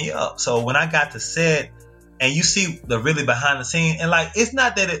picked me up. So when I got to set, and you see the really behind the scene, and like it's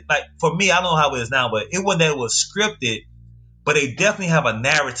not that it like for me, I don't know how it is now, but it wasn't that it was scripted, but they definitely have a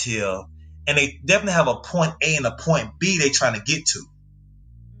narrative, and they definitely have a point A and a point B they trying to get to.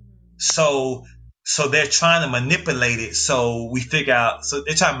 So they're trying to manipulate it. So we figure out. So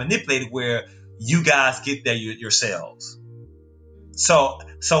they're trying to manipulate it where you guys get there yourselves. So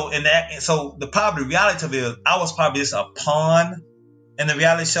the probably reality of it is I was probably just a pawn in the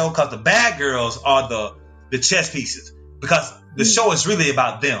reality show because the bad girls are the chess pieces because the show is really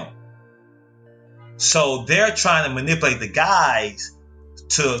about them. So they're trying to manipulate the guys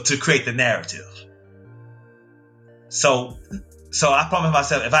to create the narrative. So I promised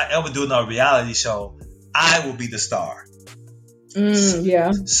myself if I ever do another reality show, I will be the star.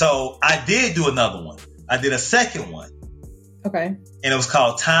 Yeah. So I did do another one. I did a second one. Okay. And it was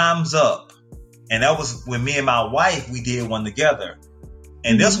called Time's Up. And that was when me and my wife, we did one together.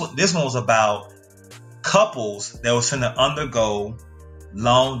 And this one was about couples that was going to undergo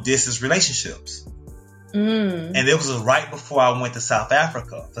long distance relationships. And it was right before I went to South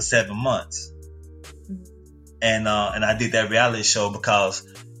Africa for 7 months. And I did that reality show because,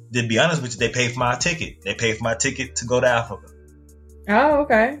 to be honest with you, they paid for my ticket. They paid for my ticket to go to Africa. Oh,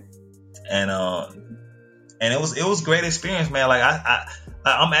 okay. And it was great experience, man. Like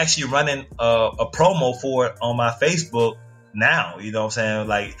I'm actually running a promo for it on my Facebook now. You know what I'm saying?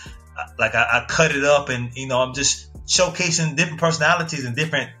 Like I cut it up, and you know I'm just showcasing different personalities and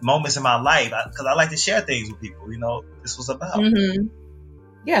different moments in my life because I like to share things with people. You know, this was about. Mm-hmm.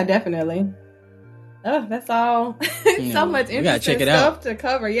 Yeah, definitely. Oh, that's all. So much interesting stuff to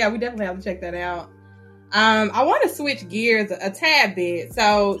cover. Yeah, we definitely have to check that out. I want to switch gears a tad bit.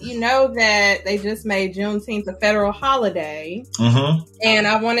 So, you know that they just made Juneteenth a federal holiday. Mm-hmm. And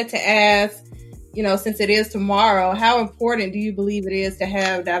I wanted to ask, you know, since it is tomorrow, how important do you believe it is to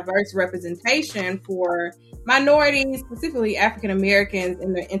have diverse representation for minorities, specifically African Americans,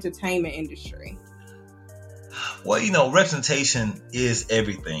 in the entertainment industry? Well, you know, representation is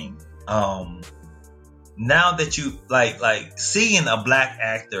everything. Now that you like seeing a black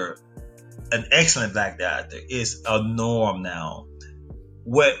actor, an excellent black actor, is a norm now.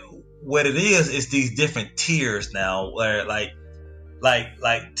 What it is these different tiers now, where like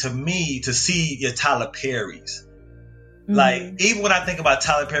to me, to see your Tyler Perry's, like even when I think about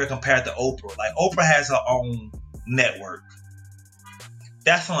Tyler Perry compared to Oprah, like Oprah has her own network,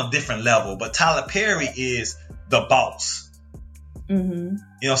 that's on a different level, but Tyler Perry is the boss. You know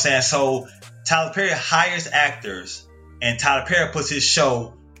what I'm saying? So Tyler Perry hires actors, and Tyler Perry puts his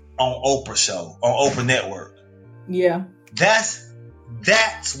show on Oprah Network. Yeah. That's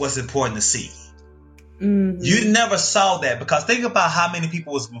what's important to see. You never saw that, because think about how many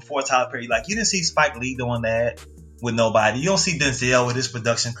people was before Tyler Perry. Like, you didn't see Spike Lee doing that with nobody. You don't see Denzel with his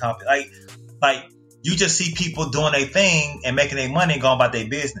production company. Like you just see people doing their thing and making their money and going about their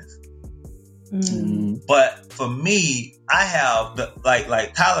business. But for me, I have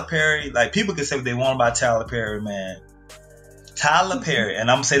like Tyler Perry. Like, people can say what they want about Tyler Perry, man. Tyler Perry, and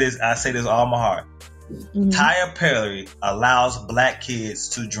I say this all my heart. Tyler Perry allows black kids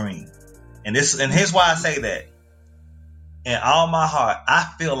to dream, and here's why I say that. In all my heart, I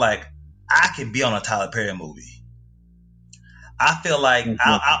feel like I can be on a Tyler Perry movie. I feel like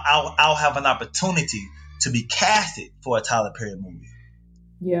I'll have an opportunity to be casted for a Tyler Perry movie.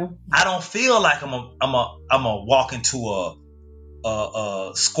 Yeah, I don't feel like I'm a walk into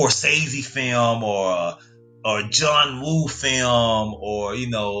a Scorsese film or a John Woo film, or, you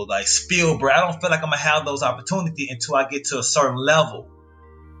know, like Spielberg. I don't feel like I'm gonna have those opportunities until I get to a certain level.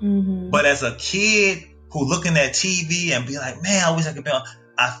 But as a kid who looking at TV and be like, man, I wish I could be on,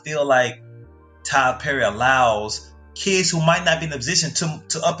 I feel like Tyler Perry allows kids who might not be in a position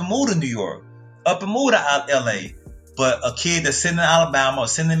to up and move to New York, up and move to LA, but a kid that's sitting in Alabama or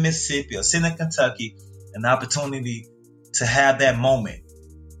sitting in Mississippi or sitting in Kentucky, an opportunity to have that moment.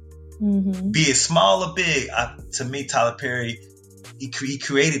 Be it small or big, to me, Tyler Perry, he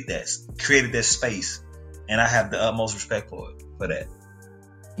created that space, and I have the utmost respect for that.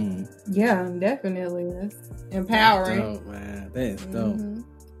 Yeah, definitely. That's empowering. That's dope, man. That's dope.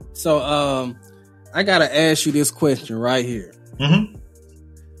 So, I gotta ask you this question right here.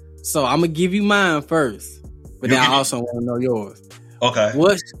 So I'm gonna give you mine first, but then I also want to know yours.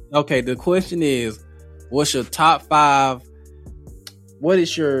 Okay. The question is, what's your top 5? What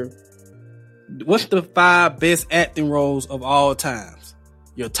is your What's the 5 best acting roles of all times?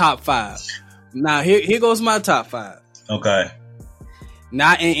 Your top 5. Now here goes my top 5. Okay.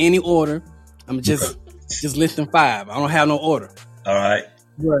 Not in any order. I'm just listing 5. I don't have no order. All right.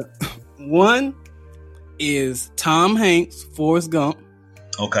 But 1 is Tom Hanks, Forrest Gump.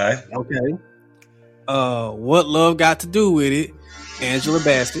 Okay. What Love Got to Do with It? Angela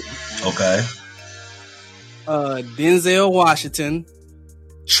Bassett. Okay. Denzel Washington,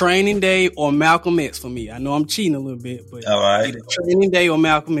 Training Day or Malcolm X for me. I know I'm cheating a little bit, but all right. Either Training Day or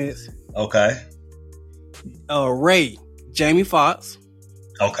Malcolm X. Okay. Ray, Jamie Foxx.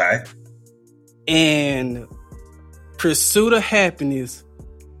 Okay. And Pursuit of Happiness,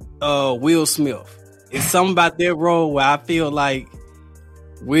 Will Smith. It's something about that role where I feel like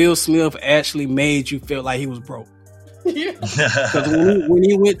Will Smith actually made you feel like he was broke. Because when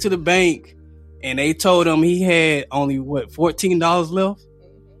he went to the bank and they told him he had only $14 left,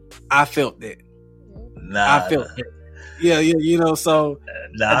 I felt that. I felt that. Yeah, you know. So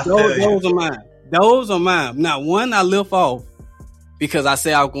those are mine. Those are mine. Now, one I lift off because I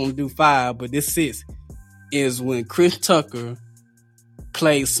said I was going to do 5, but this 6 is when Chris Tucker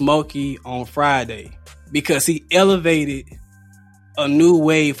played Smokey on Friday because he elevated a new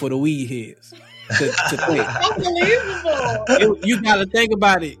way for the weed heads to think. Unbelievable. You got to think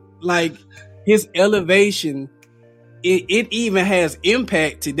about it. Like his elevation, it even has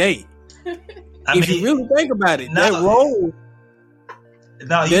impact today. If you really think about it, that role.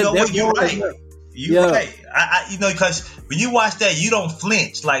 No, you're right. You're right. I because when you watch that, you don't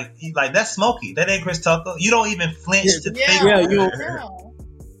flinch. Like that's Smokey. That ain't Chris Tucker. You don't even flinch to think. Yeah, you don't.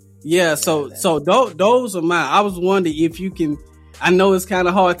 Yeah. So those are mine. I was wondering if you can. I know it's kind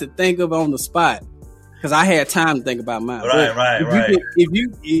of hard to think of on the spot because I had time to think about mine. Right.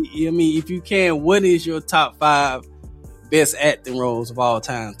 If you can, what is your top 5 best acting roles of all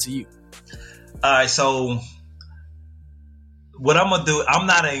time to you? All right, so what I'm gonna do? I'm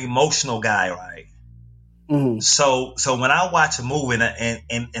not an emotional guy, right? Mm-hmm. So when I watch a movie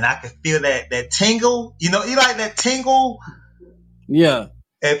and I can feel that tingle, you like that tingle. Yeah.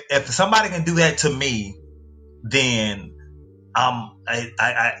 If somebody can do that to me, then I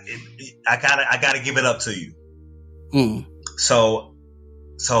gotta give it up to you. Mm. So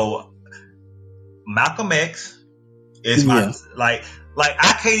Malcolm X is my like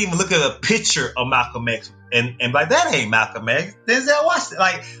I can't even look at a picture of Malcolm X and like that ain't Malcolm X. Denzel Washington,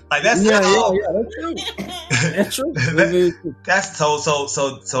 like that's that's true. That's so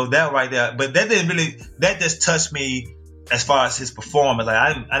that right there. But that just touched me as far as his performance. Like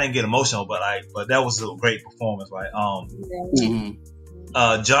I didn't get emotional, but that was a great performance, right?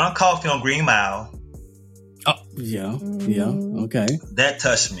 John Coffey on Green Mile. Oh yeah, okay. That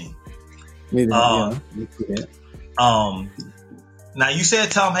touched me. Now you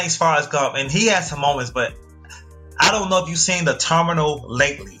said Tom Hanks, Forrest Gump, and he had some moments, but I don't know if you've seen The Terminal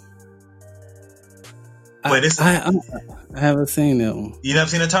lately. I haven't seen that one. You never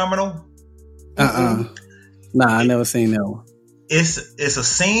seen The Terminal? Nah, I never seen that one. It's a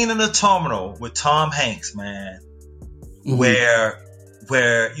scene in The Terminal with Tom Hanks, man, where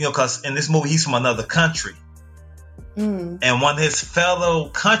because in this movie he's from another country, and one of his fellow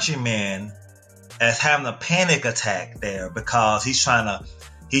countrymen is having a panic attack there because he's trying to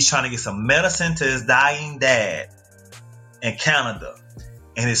get some medicine to his dying dad in Canada,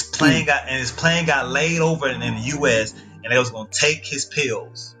 and his plane got laid over in the U.S. and they was gonna take his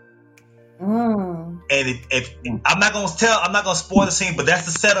pills. And if I'm not gonna spoil the scene, but that's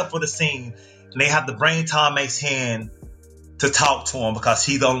the setup for the scene, and they have to bring Tom Hanks in to talk to him because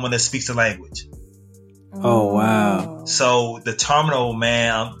he's the only one that speaks the language. Oh wow! So The Terminal,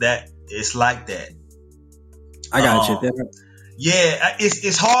 man, that it's like that. I got you there. Yeah,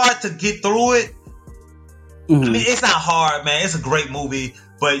 it's hard to get through it. I mean, it's not hard, man. It's a great movie,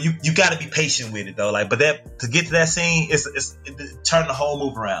 but you got to be patient with it though. Like, but to get to that scene, it turn the whole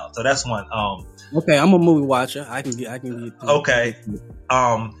movie around. So that's one. Okay, I'm a movie watcher. I can get. Okay.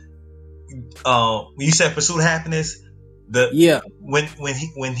 You said Pursuit of Happiness. When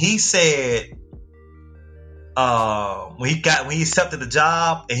he said. When he accepted the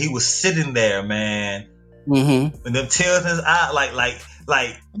job and he was sitting there, man, with them tears in his eye, like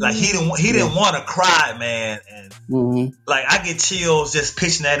he didn't want to cry, man, and like I get chills just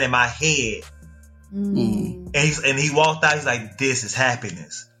picturing that in my head. And he walked out. He's like, "This is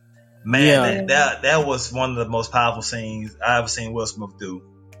happiness, man." That was one of the most powerful scenes I ever seen Will Smith do.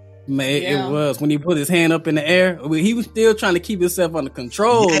 Man, it was when he put his hand up in the air. He was still trying to keep himself under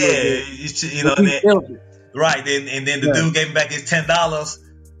control. Yeah, right, and then the dude gave him back his $10,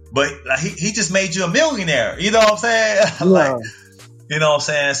 but he just made you a millionaire. You know what I'm saying? You know what I'm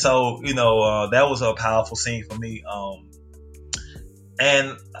saying? So, that was a powerful scene for me.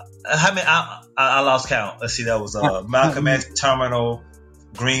 And I mean, I lost count. Let's see, that was Malcolm X, Terminal,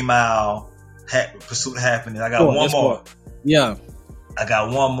 Green Mile, Pursuit of Happiness. I got one more. Yeah. I got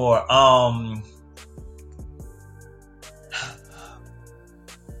one more.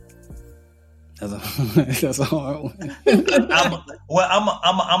 That's a hard one. I'm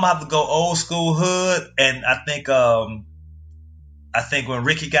gonna have to go old school hood, and I think when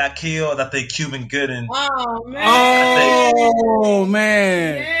Ricky got killed, I think Cuban Gooding. Oh man! Oh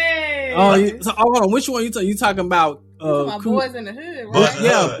man! Yes. Oh, so hold on. Which one you talking about? Boys in the Hood, right? Boys in the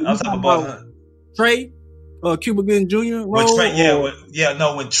Hood. I'm talking about Boys in the Hood. Trey, Cuba Gooding Jr. When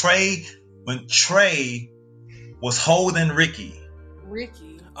Trey was holding Ricky.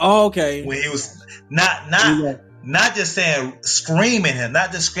 Oh, okay. When he was not just screaming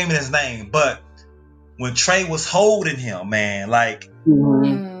his name, but when Trey was holding him, man, like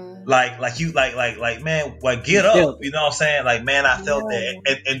man, get up, you know what I'm saying? Like, man, I felt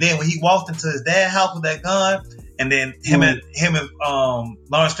that. And then when he walked into his dad's house with that gun, and then him and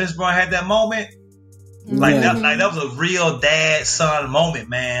Lawrence Fishburne had that moment, that was a real dad son moment,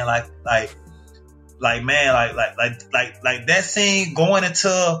 man. Like that scene, going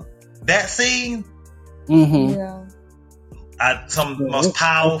into that scene, some of the most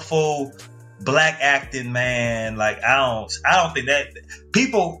powerful black acting, man. Like, I don't think that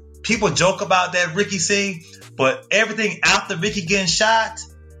people joke about that Ricky scene, but everything after Ricky getting shot,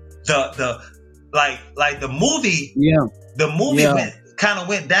 the movie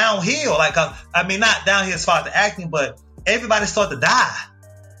went downhill. Like, I mean, not downhill as far as the acting, but everybody started to die.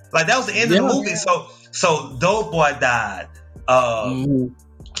 Like, that was the end of the movie. So Dope Boy died.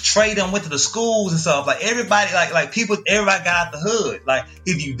 Trey done went to the schools and stuff. Like, everybody, everybody got out the hood. Like,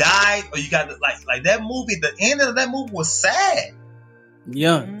 if you died or you got like that movie, the end of that movie was sad.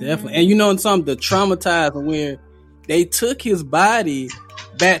 Yeah, definitely. And the traumatized where they took his body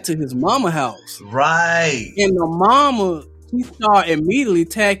back to his mama house. Right. And the mama, he started immediately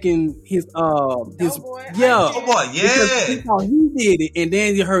attacking his boy. Yeah. Because he thought he did it. And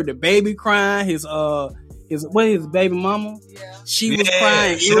then you heard the baby crying, his baby mama? Yeah. She was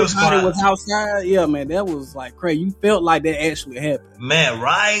crying. Everybody was outside. Yeah, man, that was like crazy. You felt like that actually happened. Man,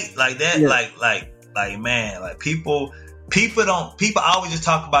 right? Like that, man, like people always just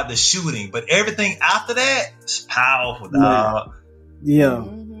talk about the shooting, but everything after that is powerful, dog. Yeah.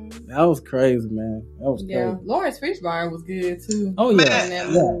 That was crazy, man. That was crazy. Yeah, Lawrence Fishburne was good too. Oh yeah,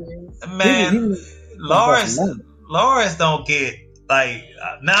 man. Lawrence don't get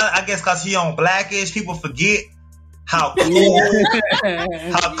now. I guess because he on Blackish, people forget how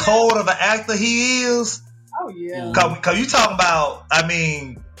cold of an actor he is. Oh yeah. Cause you talking about, I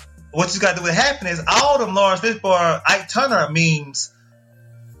mean, what you got to do with happiness? All them Lawrence Fishburne, Ike Turner memes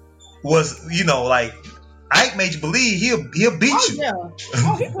was, Ike made you believe he'll beat you. Yeah. Oh,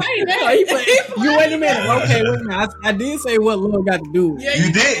 he played that. You wait a minute. Okay, wait a minute. I did say what Lord got to do. Yeah,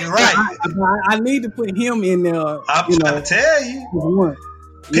 you did, right. I need to put him in there. I'm trying to tell you.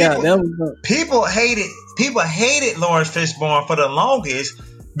 That was people hated Lawrence Fishburne for the longest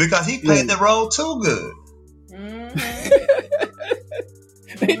because he played the role too good.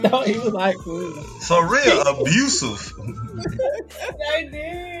 They thought he was like for real abusive. They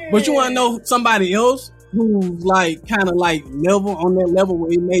did. But you want to know somebody else who's kind of level on that level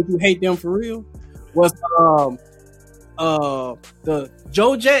where it made you hate them for real? Was the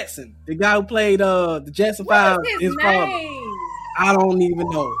Joe Jackson, the guy who played the Jackson 5, his father. I don't even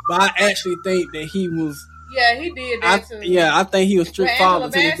know, but I actually think that he was. Yeah, he did that too. Yeah, I think he was strict father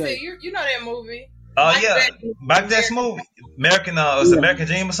to the day. You know that movie? Mike Jack's movie, American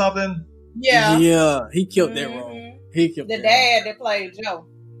Dream or something. Yeah, he killed that role. He killed the dad that played Joe.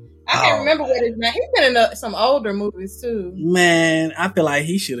 I can't remember what his name. He's been in some older movies too. Man, I feel like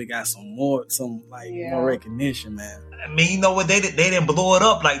he should have got more recognition, man. I mean, you know what? They didn't blow it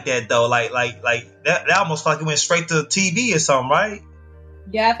up like that though. Like that almost like it went straight to TV or something, right?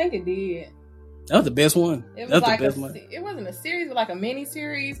 Yeah, I think it did. That was the best one. It was the best one. It wasn't a series, but like a mini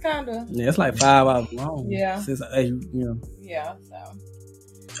series, kind of. Yeah, it's like 5 hours long. Yeah. Yeah. So.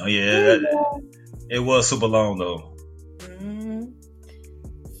 Oh yeah, it was super long though. Mm-hmm.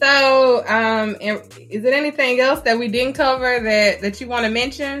 So, is there anything else that we didn't cover that you want to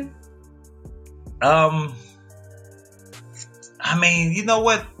mention? I mean, you know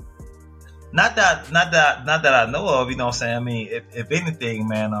what? Not that I know of. You know what I'm saying? I mean, if anything,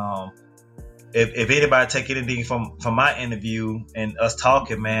 man, if anybody take anything from my interview and us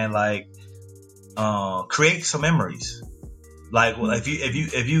talking, man, create some memories. Like,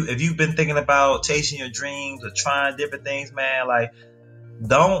 if you've been thinking about chasing your dreams or trying different things, man,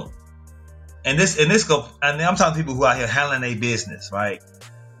 don't. And this go. And I'm talking to people who out here handling their business, right?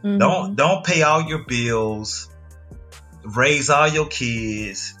 Mm-hmm. Don't pay all your bills, raise all your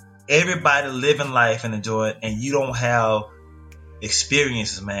kids, everybody living life and enjoy it, and you don't have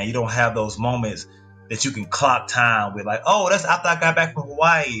experiences, man. You don't have those moments that you can clock time with, like, oh, that's after I got back from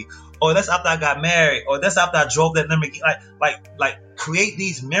Hawaii, or that's after I got married, or that's after I drove that number. Like create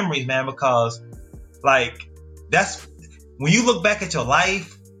these memories, man, because like that's when you look back at your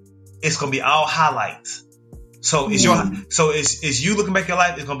life, it's gonna be all highlights. So is you looking back at your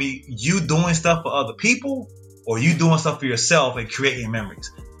life, it's gonna be you doing stuff for other people, or you doing stuff for yourself and creating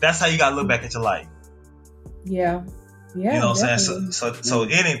memories. That's how you gotta look back at your life. Yeah. Yeah. You know what I'm saying? So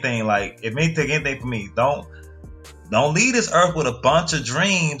anything, like if anything for me, don't leave this earth with a bunch of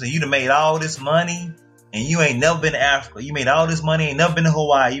dreams and you done made all this money and you ain't never been to Africa. You made all this money, ain't never been to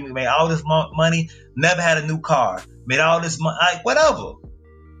Hawaii. You made all this money, never had a new car, made all this money, like whatever.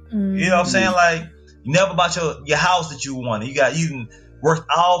 Mm-hmm. You know what I'm saying? Like you never bought your house that you wanted. You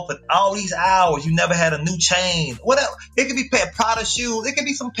worked for all these hours. You never had a new chain. Whatever. It could be Prada shoes. It could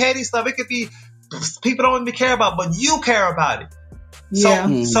be some petty stuff. It could be people don't even care about, but you care about it.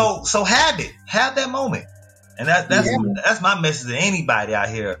 Yeah. So have it. Have that moment. And that's my message to anybody out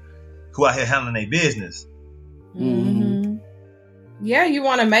here who out here handling their business. Mm-hmm. Yeah, you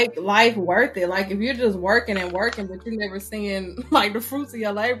want to make life worth it. Like if you're just working and working, but you're never seeing like the fruits of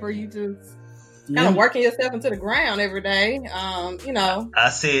your labor, you just kind of working yourself into the ground every day. You know, I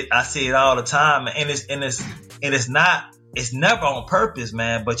see it all the time, and it's never on purpose,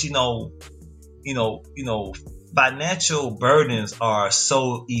 man. But you know, financial burdens are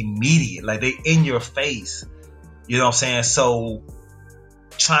so immediate, like they in your face. You know what I'm saying? So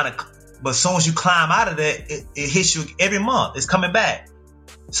but as soon as you climb out of that, it hits you every month. It's coming back.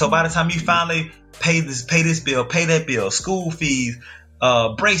 So by the time you finally pay this bill, pay that bill, school fees,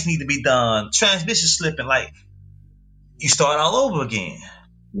 brakes need to be done, transmission slipping, like you start all over again.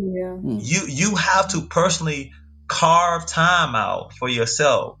 Yeah. You have to personally carve time out for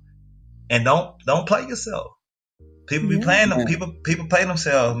yourself, and don't play yourself. People be playing them. People play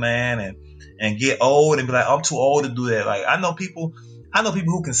themselves, man, and get old and be like, I'm too old to do that. Like I know people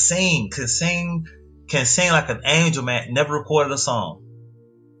who can sing like an angel, man. Never recorded a song.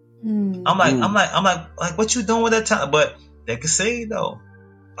 I'm like, what you doing with that time? But they can sing though.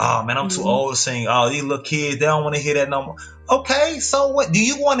 Oh man, I'm too old to sing. Oh, these little kids, they don't want to hear that no more. Okay, so what? Do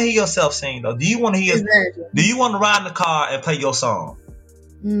you want to hear yourself sing though? Do you want to hear? Exactly. Do you want to ride in the car and play your song?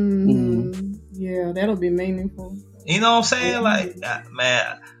 Mm-hmm. Yeah, that'll be meaningful. You know what I'm saying? Like,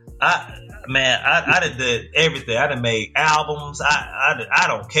 I did everything. I done made albums. I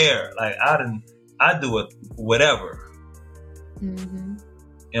don't care. Like I do it whatever. Mm-hmm.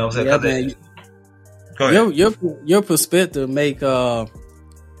 You know what I'm saying? Go ahead. Your perspective made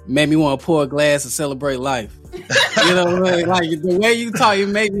me want to pour a glass and celebrate life. You know what I mean? Like the way you talk, it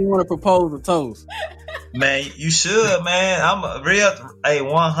made me want to propose a toast. Man, you should, man. I'm a real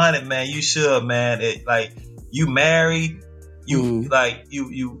 100, man. You should, man. Like you married, you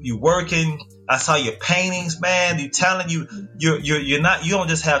working. I saw your paintings, man. You talent. You're not. You don't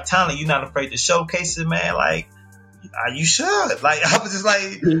just have talent. You're not afraid to showcase it, man. Like you should. Like I was just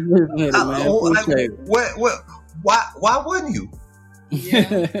like, why wouldn't you?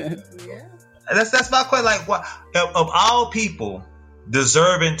 Yeah. That's my question. Like, what of all people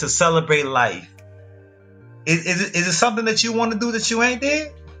deserving to celebrate life? Is it something that you want to do that you ain't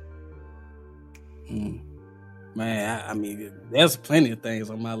did? Man, I mean, there's plenty of things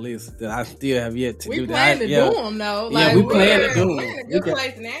on my list that I still have yet to do. We plan to do them, though. Like, we plan to do them. We're in a good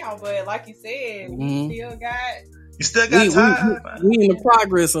place now, but like you said, you still got time. We in the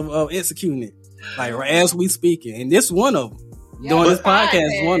progress of executing it, like as we speaking, and this is one of them. Doing this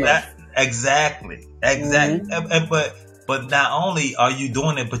podcast is one of them. Exactly. But not only are you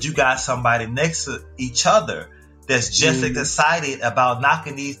doing it, but you got somebody next to each other that's just as excited about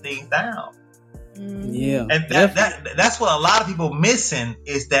knocking these things down. Yeah, and that's what a lot of people missing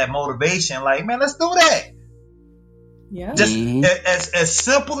is that motivation. Like, man, let's do that. Yeah, just as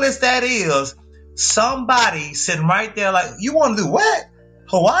simple as that is. Somebody sitting right there, like, you want to do what?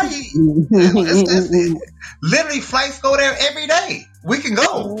 Hawaii? It's literally flights go there every day. We can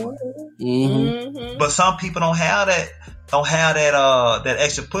go. But some people don't have that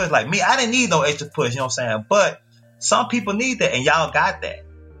extra push. Like me, I didn't need no extra push, you know what I'm saying? But some people need that, and y'all got that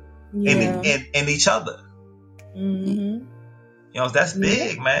in each other. You know, that's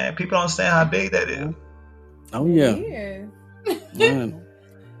big, man. People don't understand how big that is. Oh yeah.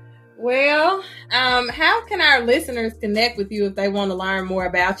 Well, how can our listeners connect with you if they want to learn more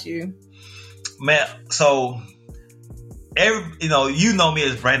about you? Man, so you know me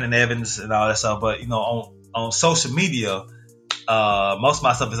as Brandon Evans and all that stuff, but on social media, most of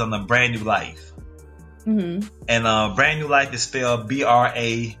my stuff is on the BrannueLife. Mm-hmm. And BrannueLife is spelled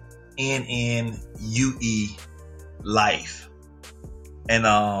BRANNUE life. And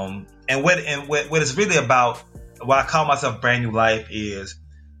what it's really about, what I call myself BrannueLife, is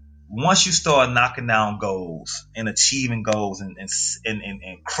once you start knocking down goals and achieving goals and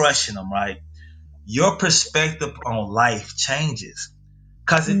crushing them, right, your perspective on life changes.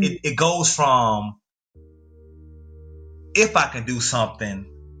 Because it goes from, if I can do something,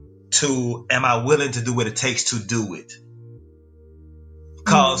 to am I willing to do what it takes to do it?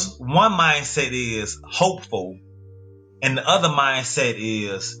 Because one mindset is hopeful and the other mindset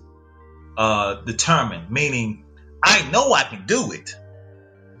is determined, meaning I know I can do it.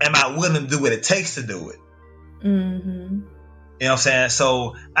 Am I willing to do what it takes to do it? Mm-hmm. You know what I'm saying?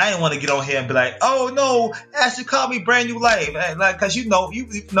 So I didn't want to get on here and be like, oh no, Ashley, call me BrannueLife, like, because you've known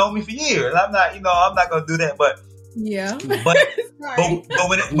me for years. I'm not gonna do that, but yeah. But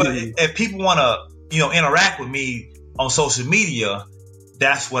if people want to interact with me on social media,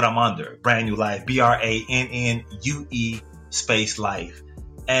 that's what I'm under. BrannueLife, BRANNUE space life.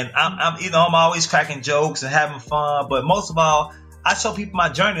 And I'm always cracking jokes and having fun, but most of all, I show people my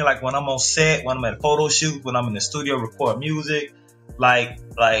journey, like when I'm on set, when I'm at a photo shoot, when I'm in the studio record music. Like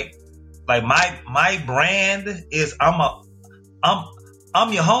my brand is I'm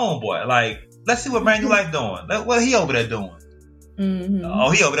your homeboy. Like, let's see what BrannueLife doing. What he over there doing? Mm-hmm. Oh,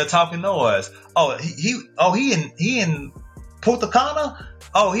 he over there talking noise. Oh, he in Punta Cana.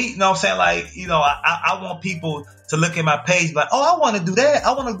 Oh, you know what I'm saying? Like, I want people to look at my page like, oh, I want to do that.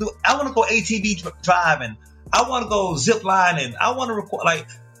 I want to go ATV driving. I want to go zip lining. I want to record, like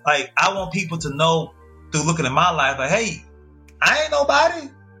I want people to know through looking at my life, like, hey, I ain't nobody.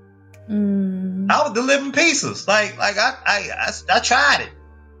 I was delivering pieces. Like I tried it.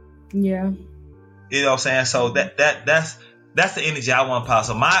 Yeah. You know what I'm saying? So that's the energy I want to pass.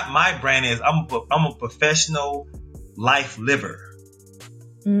 So my brand is I'm a professional life liver.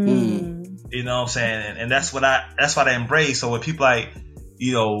 You know what I'm saying? And that's what I embrace. So when people like,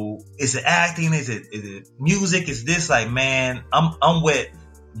 is it acting? Is it music? Is this, like, man, I'm what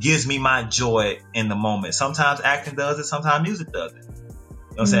gives me my joy in the moment. Sometimes acting does it, sometimes music does it. You know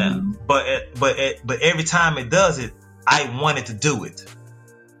what I'm saying? But every time it does it, I wanted to do it.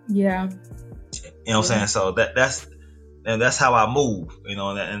 Yeah. You know what I'm saying? So that's how I move,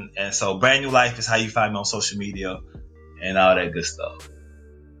 and so BrannueLife is how you find me on social media and all that good stuff.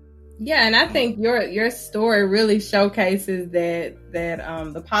 Yeah, and I think your story really showcases that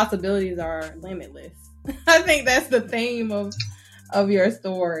the possibilities are limitless. I think that's the theme of your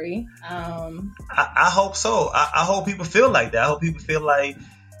story. I hope so. I hope people feel like that. I hope people feel like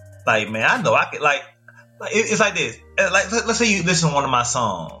man, I know I could, like it's like this. Like, let's say you listen to one of my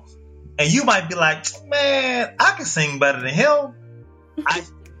songs, and you might be like, man, I can sing better than him.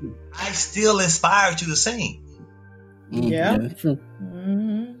 I still inspired you to sing. Yeah.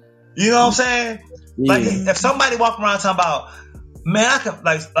 Mm-hmm. You know what I'm saying? Yeah. Like, if somebody walking around talking about, man, I could,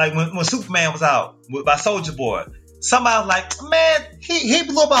 like when Superman was out by Soulja Boy, somebody was like, man, he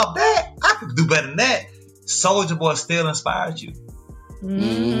blew about that. I could do better than that. Soulja Boy still inspired you.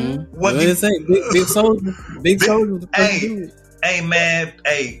 Mm-hmm. What you say? Big Soulja. Hey, man,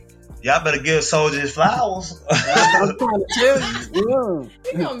 hey, y'all better give Soulja his flowers. I'm trying to tell you.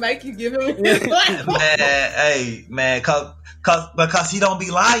 He gonna make you give him his flowers. Man, because he don't be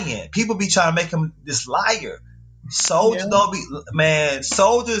lying. People be trying to make him this liar. Soulja don't be, man.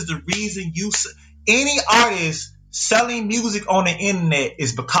 Soulja is the reason any artist selling music on the internet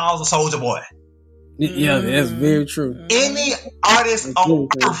is because of Soulja Boy. Yeah, that's very true. Any artist on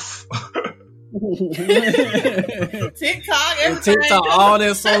earth. TikTok, everything. TikTok, all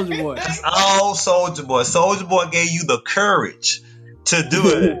that Soulja Boy. All Soulja Boy. Soulja Boy gave you the courage to do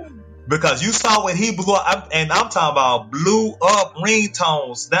it. Because you saw when he blew up, and I'm talking about blew up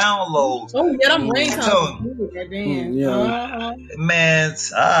ringtones, downloads. Oh, yeah, them ringtones. Yeah. Man,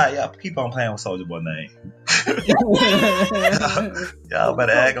 y'all keep on playing with Soulja Boy name. Y'all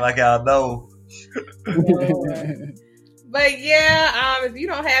better act like y'all know. But yeah, if you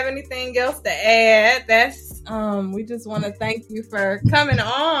don't have anything else to add, that's we just want to thank you for coming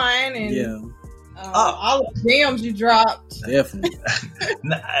on and all the gems you dropped. Definitely.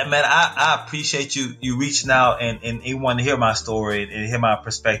 Man, I appreciate you reaching out and you want to hear my story and hear my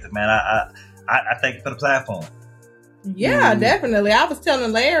perspective, man. I thank you for the platform. Yeah, definitely. I was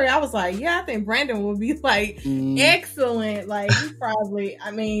telling Larry, I was like, I think Brandon will be like excellent. Like, he probably,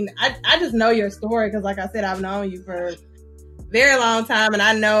 I just know your story because, like I said, I've known you for a very long time and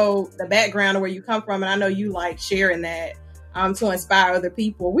I know the background of where you come from and I know you like sharing that. to inspire other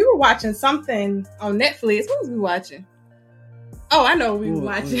people. We were watching something on Netflix. What was we watching? Oh, I know what we were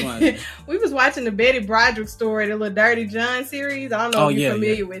watching. We was watching the Betty Broderick story, the little Dirty John series. I don't know if you're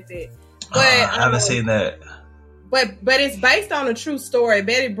familiar with it. But I haven't seen that. But it's based on a true story.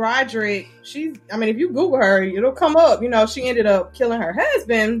 Betty Broderick, if you Google her, it'll come up. You know, she ended up killing her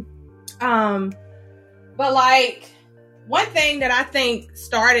husband. But like, one thing that I think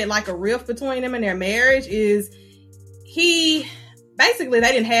started like a rift between them and their marriage is they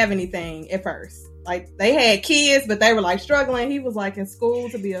didn't have anything at first. Like, they had kids, but they were like struggling. He was like in school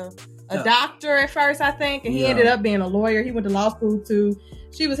to be a doctor at first, I think. And he ended up being a lawyer. He went to law school too.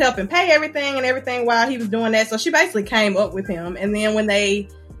 She was helping pay everything while he was doing that. So she basically came up with him. And then when they,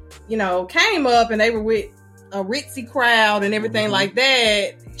 came up and they were with a ritzy crowd and everything like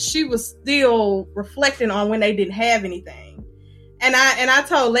that, she was still reflecting on when they didn't have anything. And I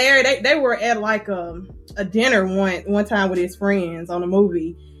told Larry, they were at like a dinner one time with his friends on a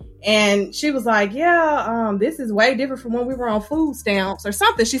movie. And she was like, this is way different from when we were on food stamps or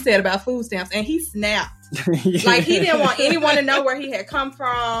something she said about food stamps. And he snapped. Like, he didn't want anyone to know where he had come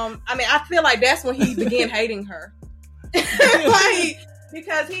from. I mean, I feel like that's when he began hating her. Like,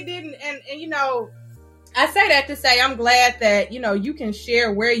 because he didn't, and I say that to say I'm glad that, you can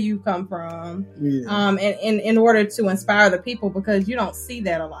share where you come from, and in order to inspire the people, because you don't see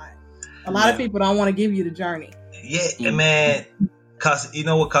that a lot. A lot of people don't want to give you the journey. Yeah, man. Cause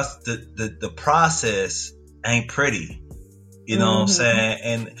the process ain't pretty, you know what I'm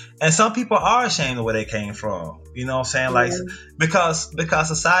saying? And some people are ashamed of where they came from, you know what I'm saying? Like, because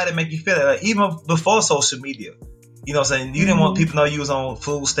society make you feel that, like, even before social media, you know what I'm saying? You didn't want people to know you was on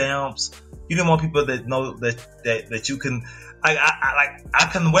food stamps. You didn't want people that know that you can, I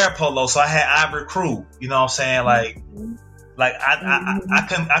couldn't wear polo, so I had Ivory Crew, you know what I'm saying? Like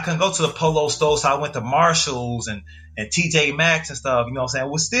I couldn't go to the polo store, so I went to Marshalls and TJ Maxx and stuff, you know what I'm saying?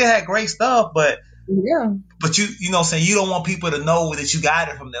 We still had great stuff, but you know what I'm saying, you don't want people to know that you got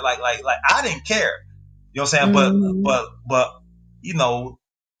it from there. Like I didn't care. You know what I'm saying? But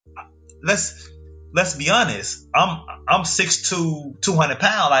let's be honest. I'm 6'2", 200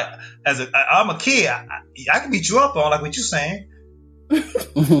 pounds. Like, I'm a kid. I can beat you up on like what you're saying.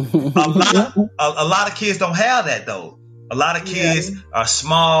 a lot of kids don't have that though. A lot of kids are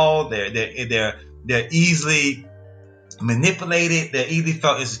small. They're easily manipulated. They're easily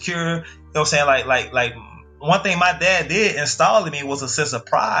felt insecure. You know what I'm saying? Like one thing my dad did install in me was a sense of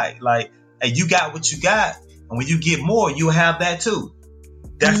pride. Like, hey, you got what you got, and when you get more, you have that too.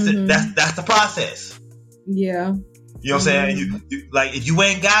 That's the process. Yeah. You know what I'm saying? You like, if you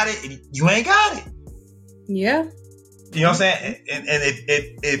ain't got it, you ain't got it. Yeah. You know what I'm saying? And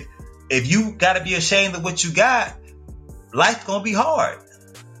if you got to be ashamed of what you got, life's gonna be hard.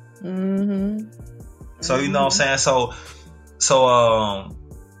 So you know what I'm saying. So a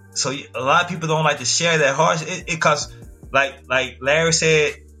lot of people don't like to share that hardship because, like Larry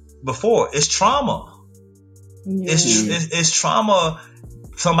said before, it's trauma. It's trauma.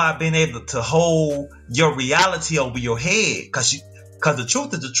 Somebody being able to hold your reality over your head, because the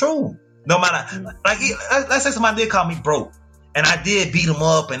truth is the truth. No matter, like, let's say somebody did call me broke, and I did beat him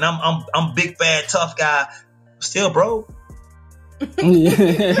up, and I'm big fat tough guy, still broke. That's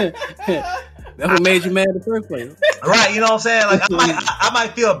what made you mad in the first place, right? You know what I'm saying? Like, I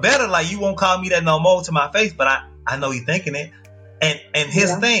might feel better, like, you won't call me that no more to my face, but I know you're thinking it. And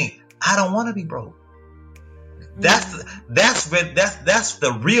here's the thing: I don't want to be broke. That's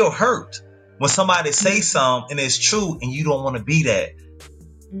the real hurt, when somebody says something and it's true and you don't want to be that.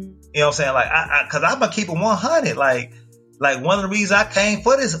 You know what I'm saying? Like, cause I'm gonna keep it 100. Like one of the reasons I came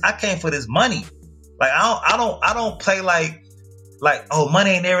for this money. Like, I don't play like, oh, money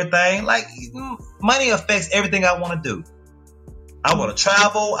ain't everything. Like, money affects everything I want to do. I want to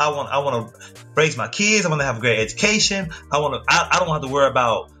travel. I want to raise my kids. I want to have a great education. I don't have to worry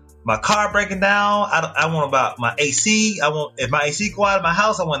about my car breaking down. I want about my AC. If my AC go out of my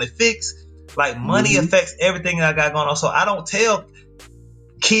house, I want it fixed. Like, money affects everything that I got going on. So I don't tell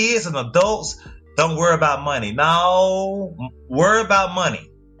kids and adults, don't worry about money. No, worry about money.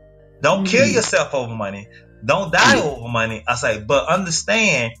 Don't kill yourself over money. Don't die over money. I say, but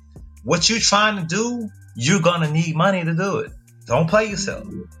understand what you're trying to do, you're going to need money to do it. Don't play yourself.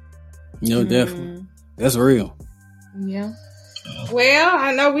 No, definitely. That's real. Yeah. Well,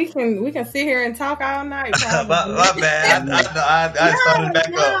 I know we can sit here and talk all night. my bad. I started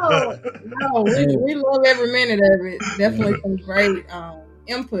back up. No, we love every minute of it. Definitely some great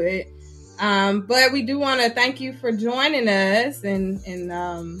input. But we do want to thank you for joining us and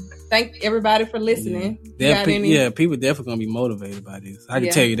thank everybody for listening. People definitely gonna be motivated by this. I can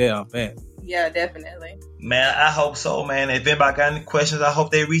tell you that off bat. Yeah, definitely. Man, I hope so, man. If anybody got any questions, I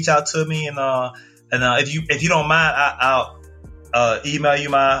hope they reach out to me. And if you don't mind, I'll email you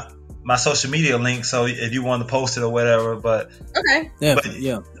my social media link. So if you want to post it or whatever, but okay,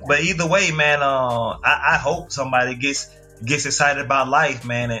 But either way, man, I hope somebody gets excited about life,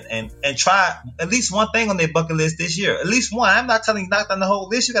 man, and try at least one thing on their bucket list this year. At least one. I'm not telling you knock down the whole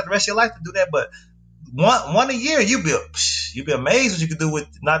list. You got the rest of your life to do that, but one a year, you'd be amazed what you could do with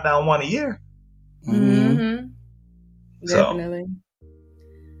knock down one a year. Mm-hmm. Definitely.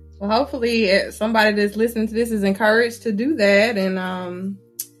 Well, hopefully somebody that's listening to this is encouraged to do that. And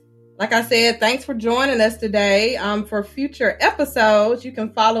like I said, thanks for joining us today. For future episodes, you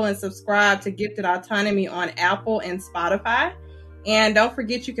can follow and subscribe to Gifted Autonomy on Apple and Spotify. And don't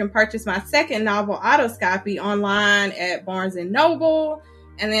forget, you can purchase my second novel, Autoscopy, online at Barnes & Noble.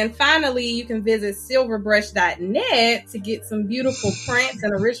 And then finally, you can visit silverbrush.net to get some beautiful prints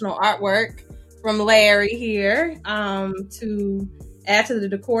and original artwork from Larry here to add to the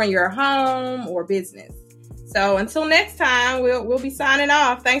decor in your home or business. So until next time, we'll be signing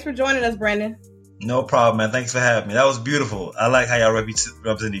off. Thanks for joining us, Brandon. No problem, man. Thanks for having me. That was beautiful. I like how y'all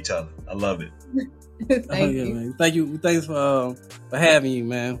represent each other. I love it. Thank you. Man. Thank you. Thanks for having you,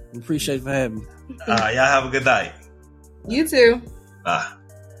 man. Appreciate it for having me. Y'all have a good night. You too. Bye.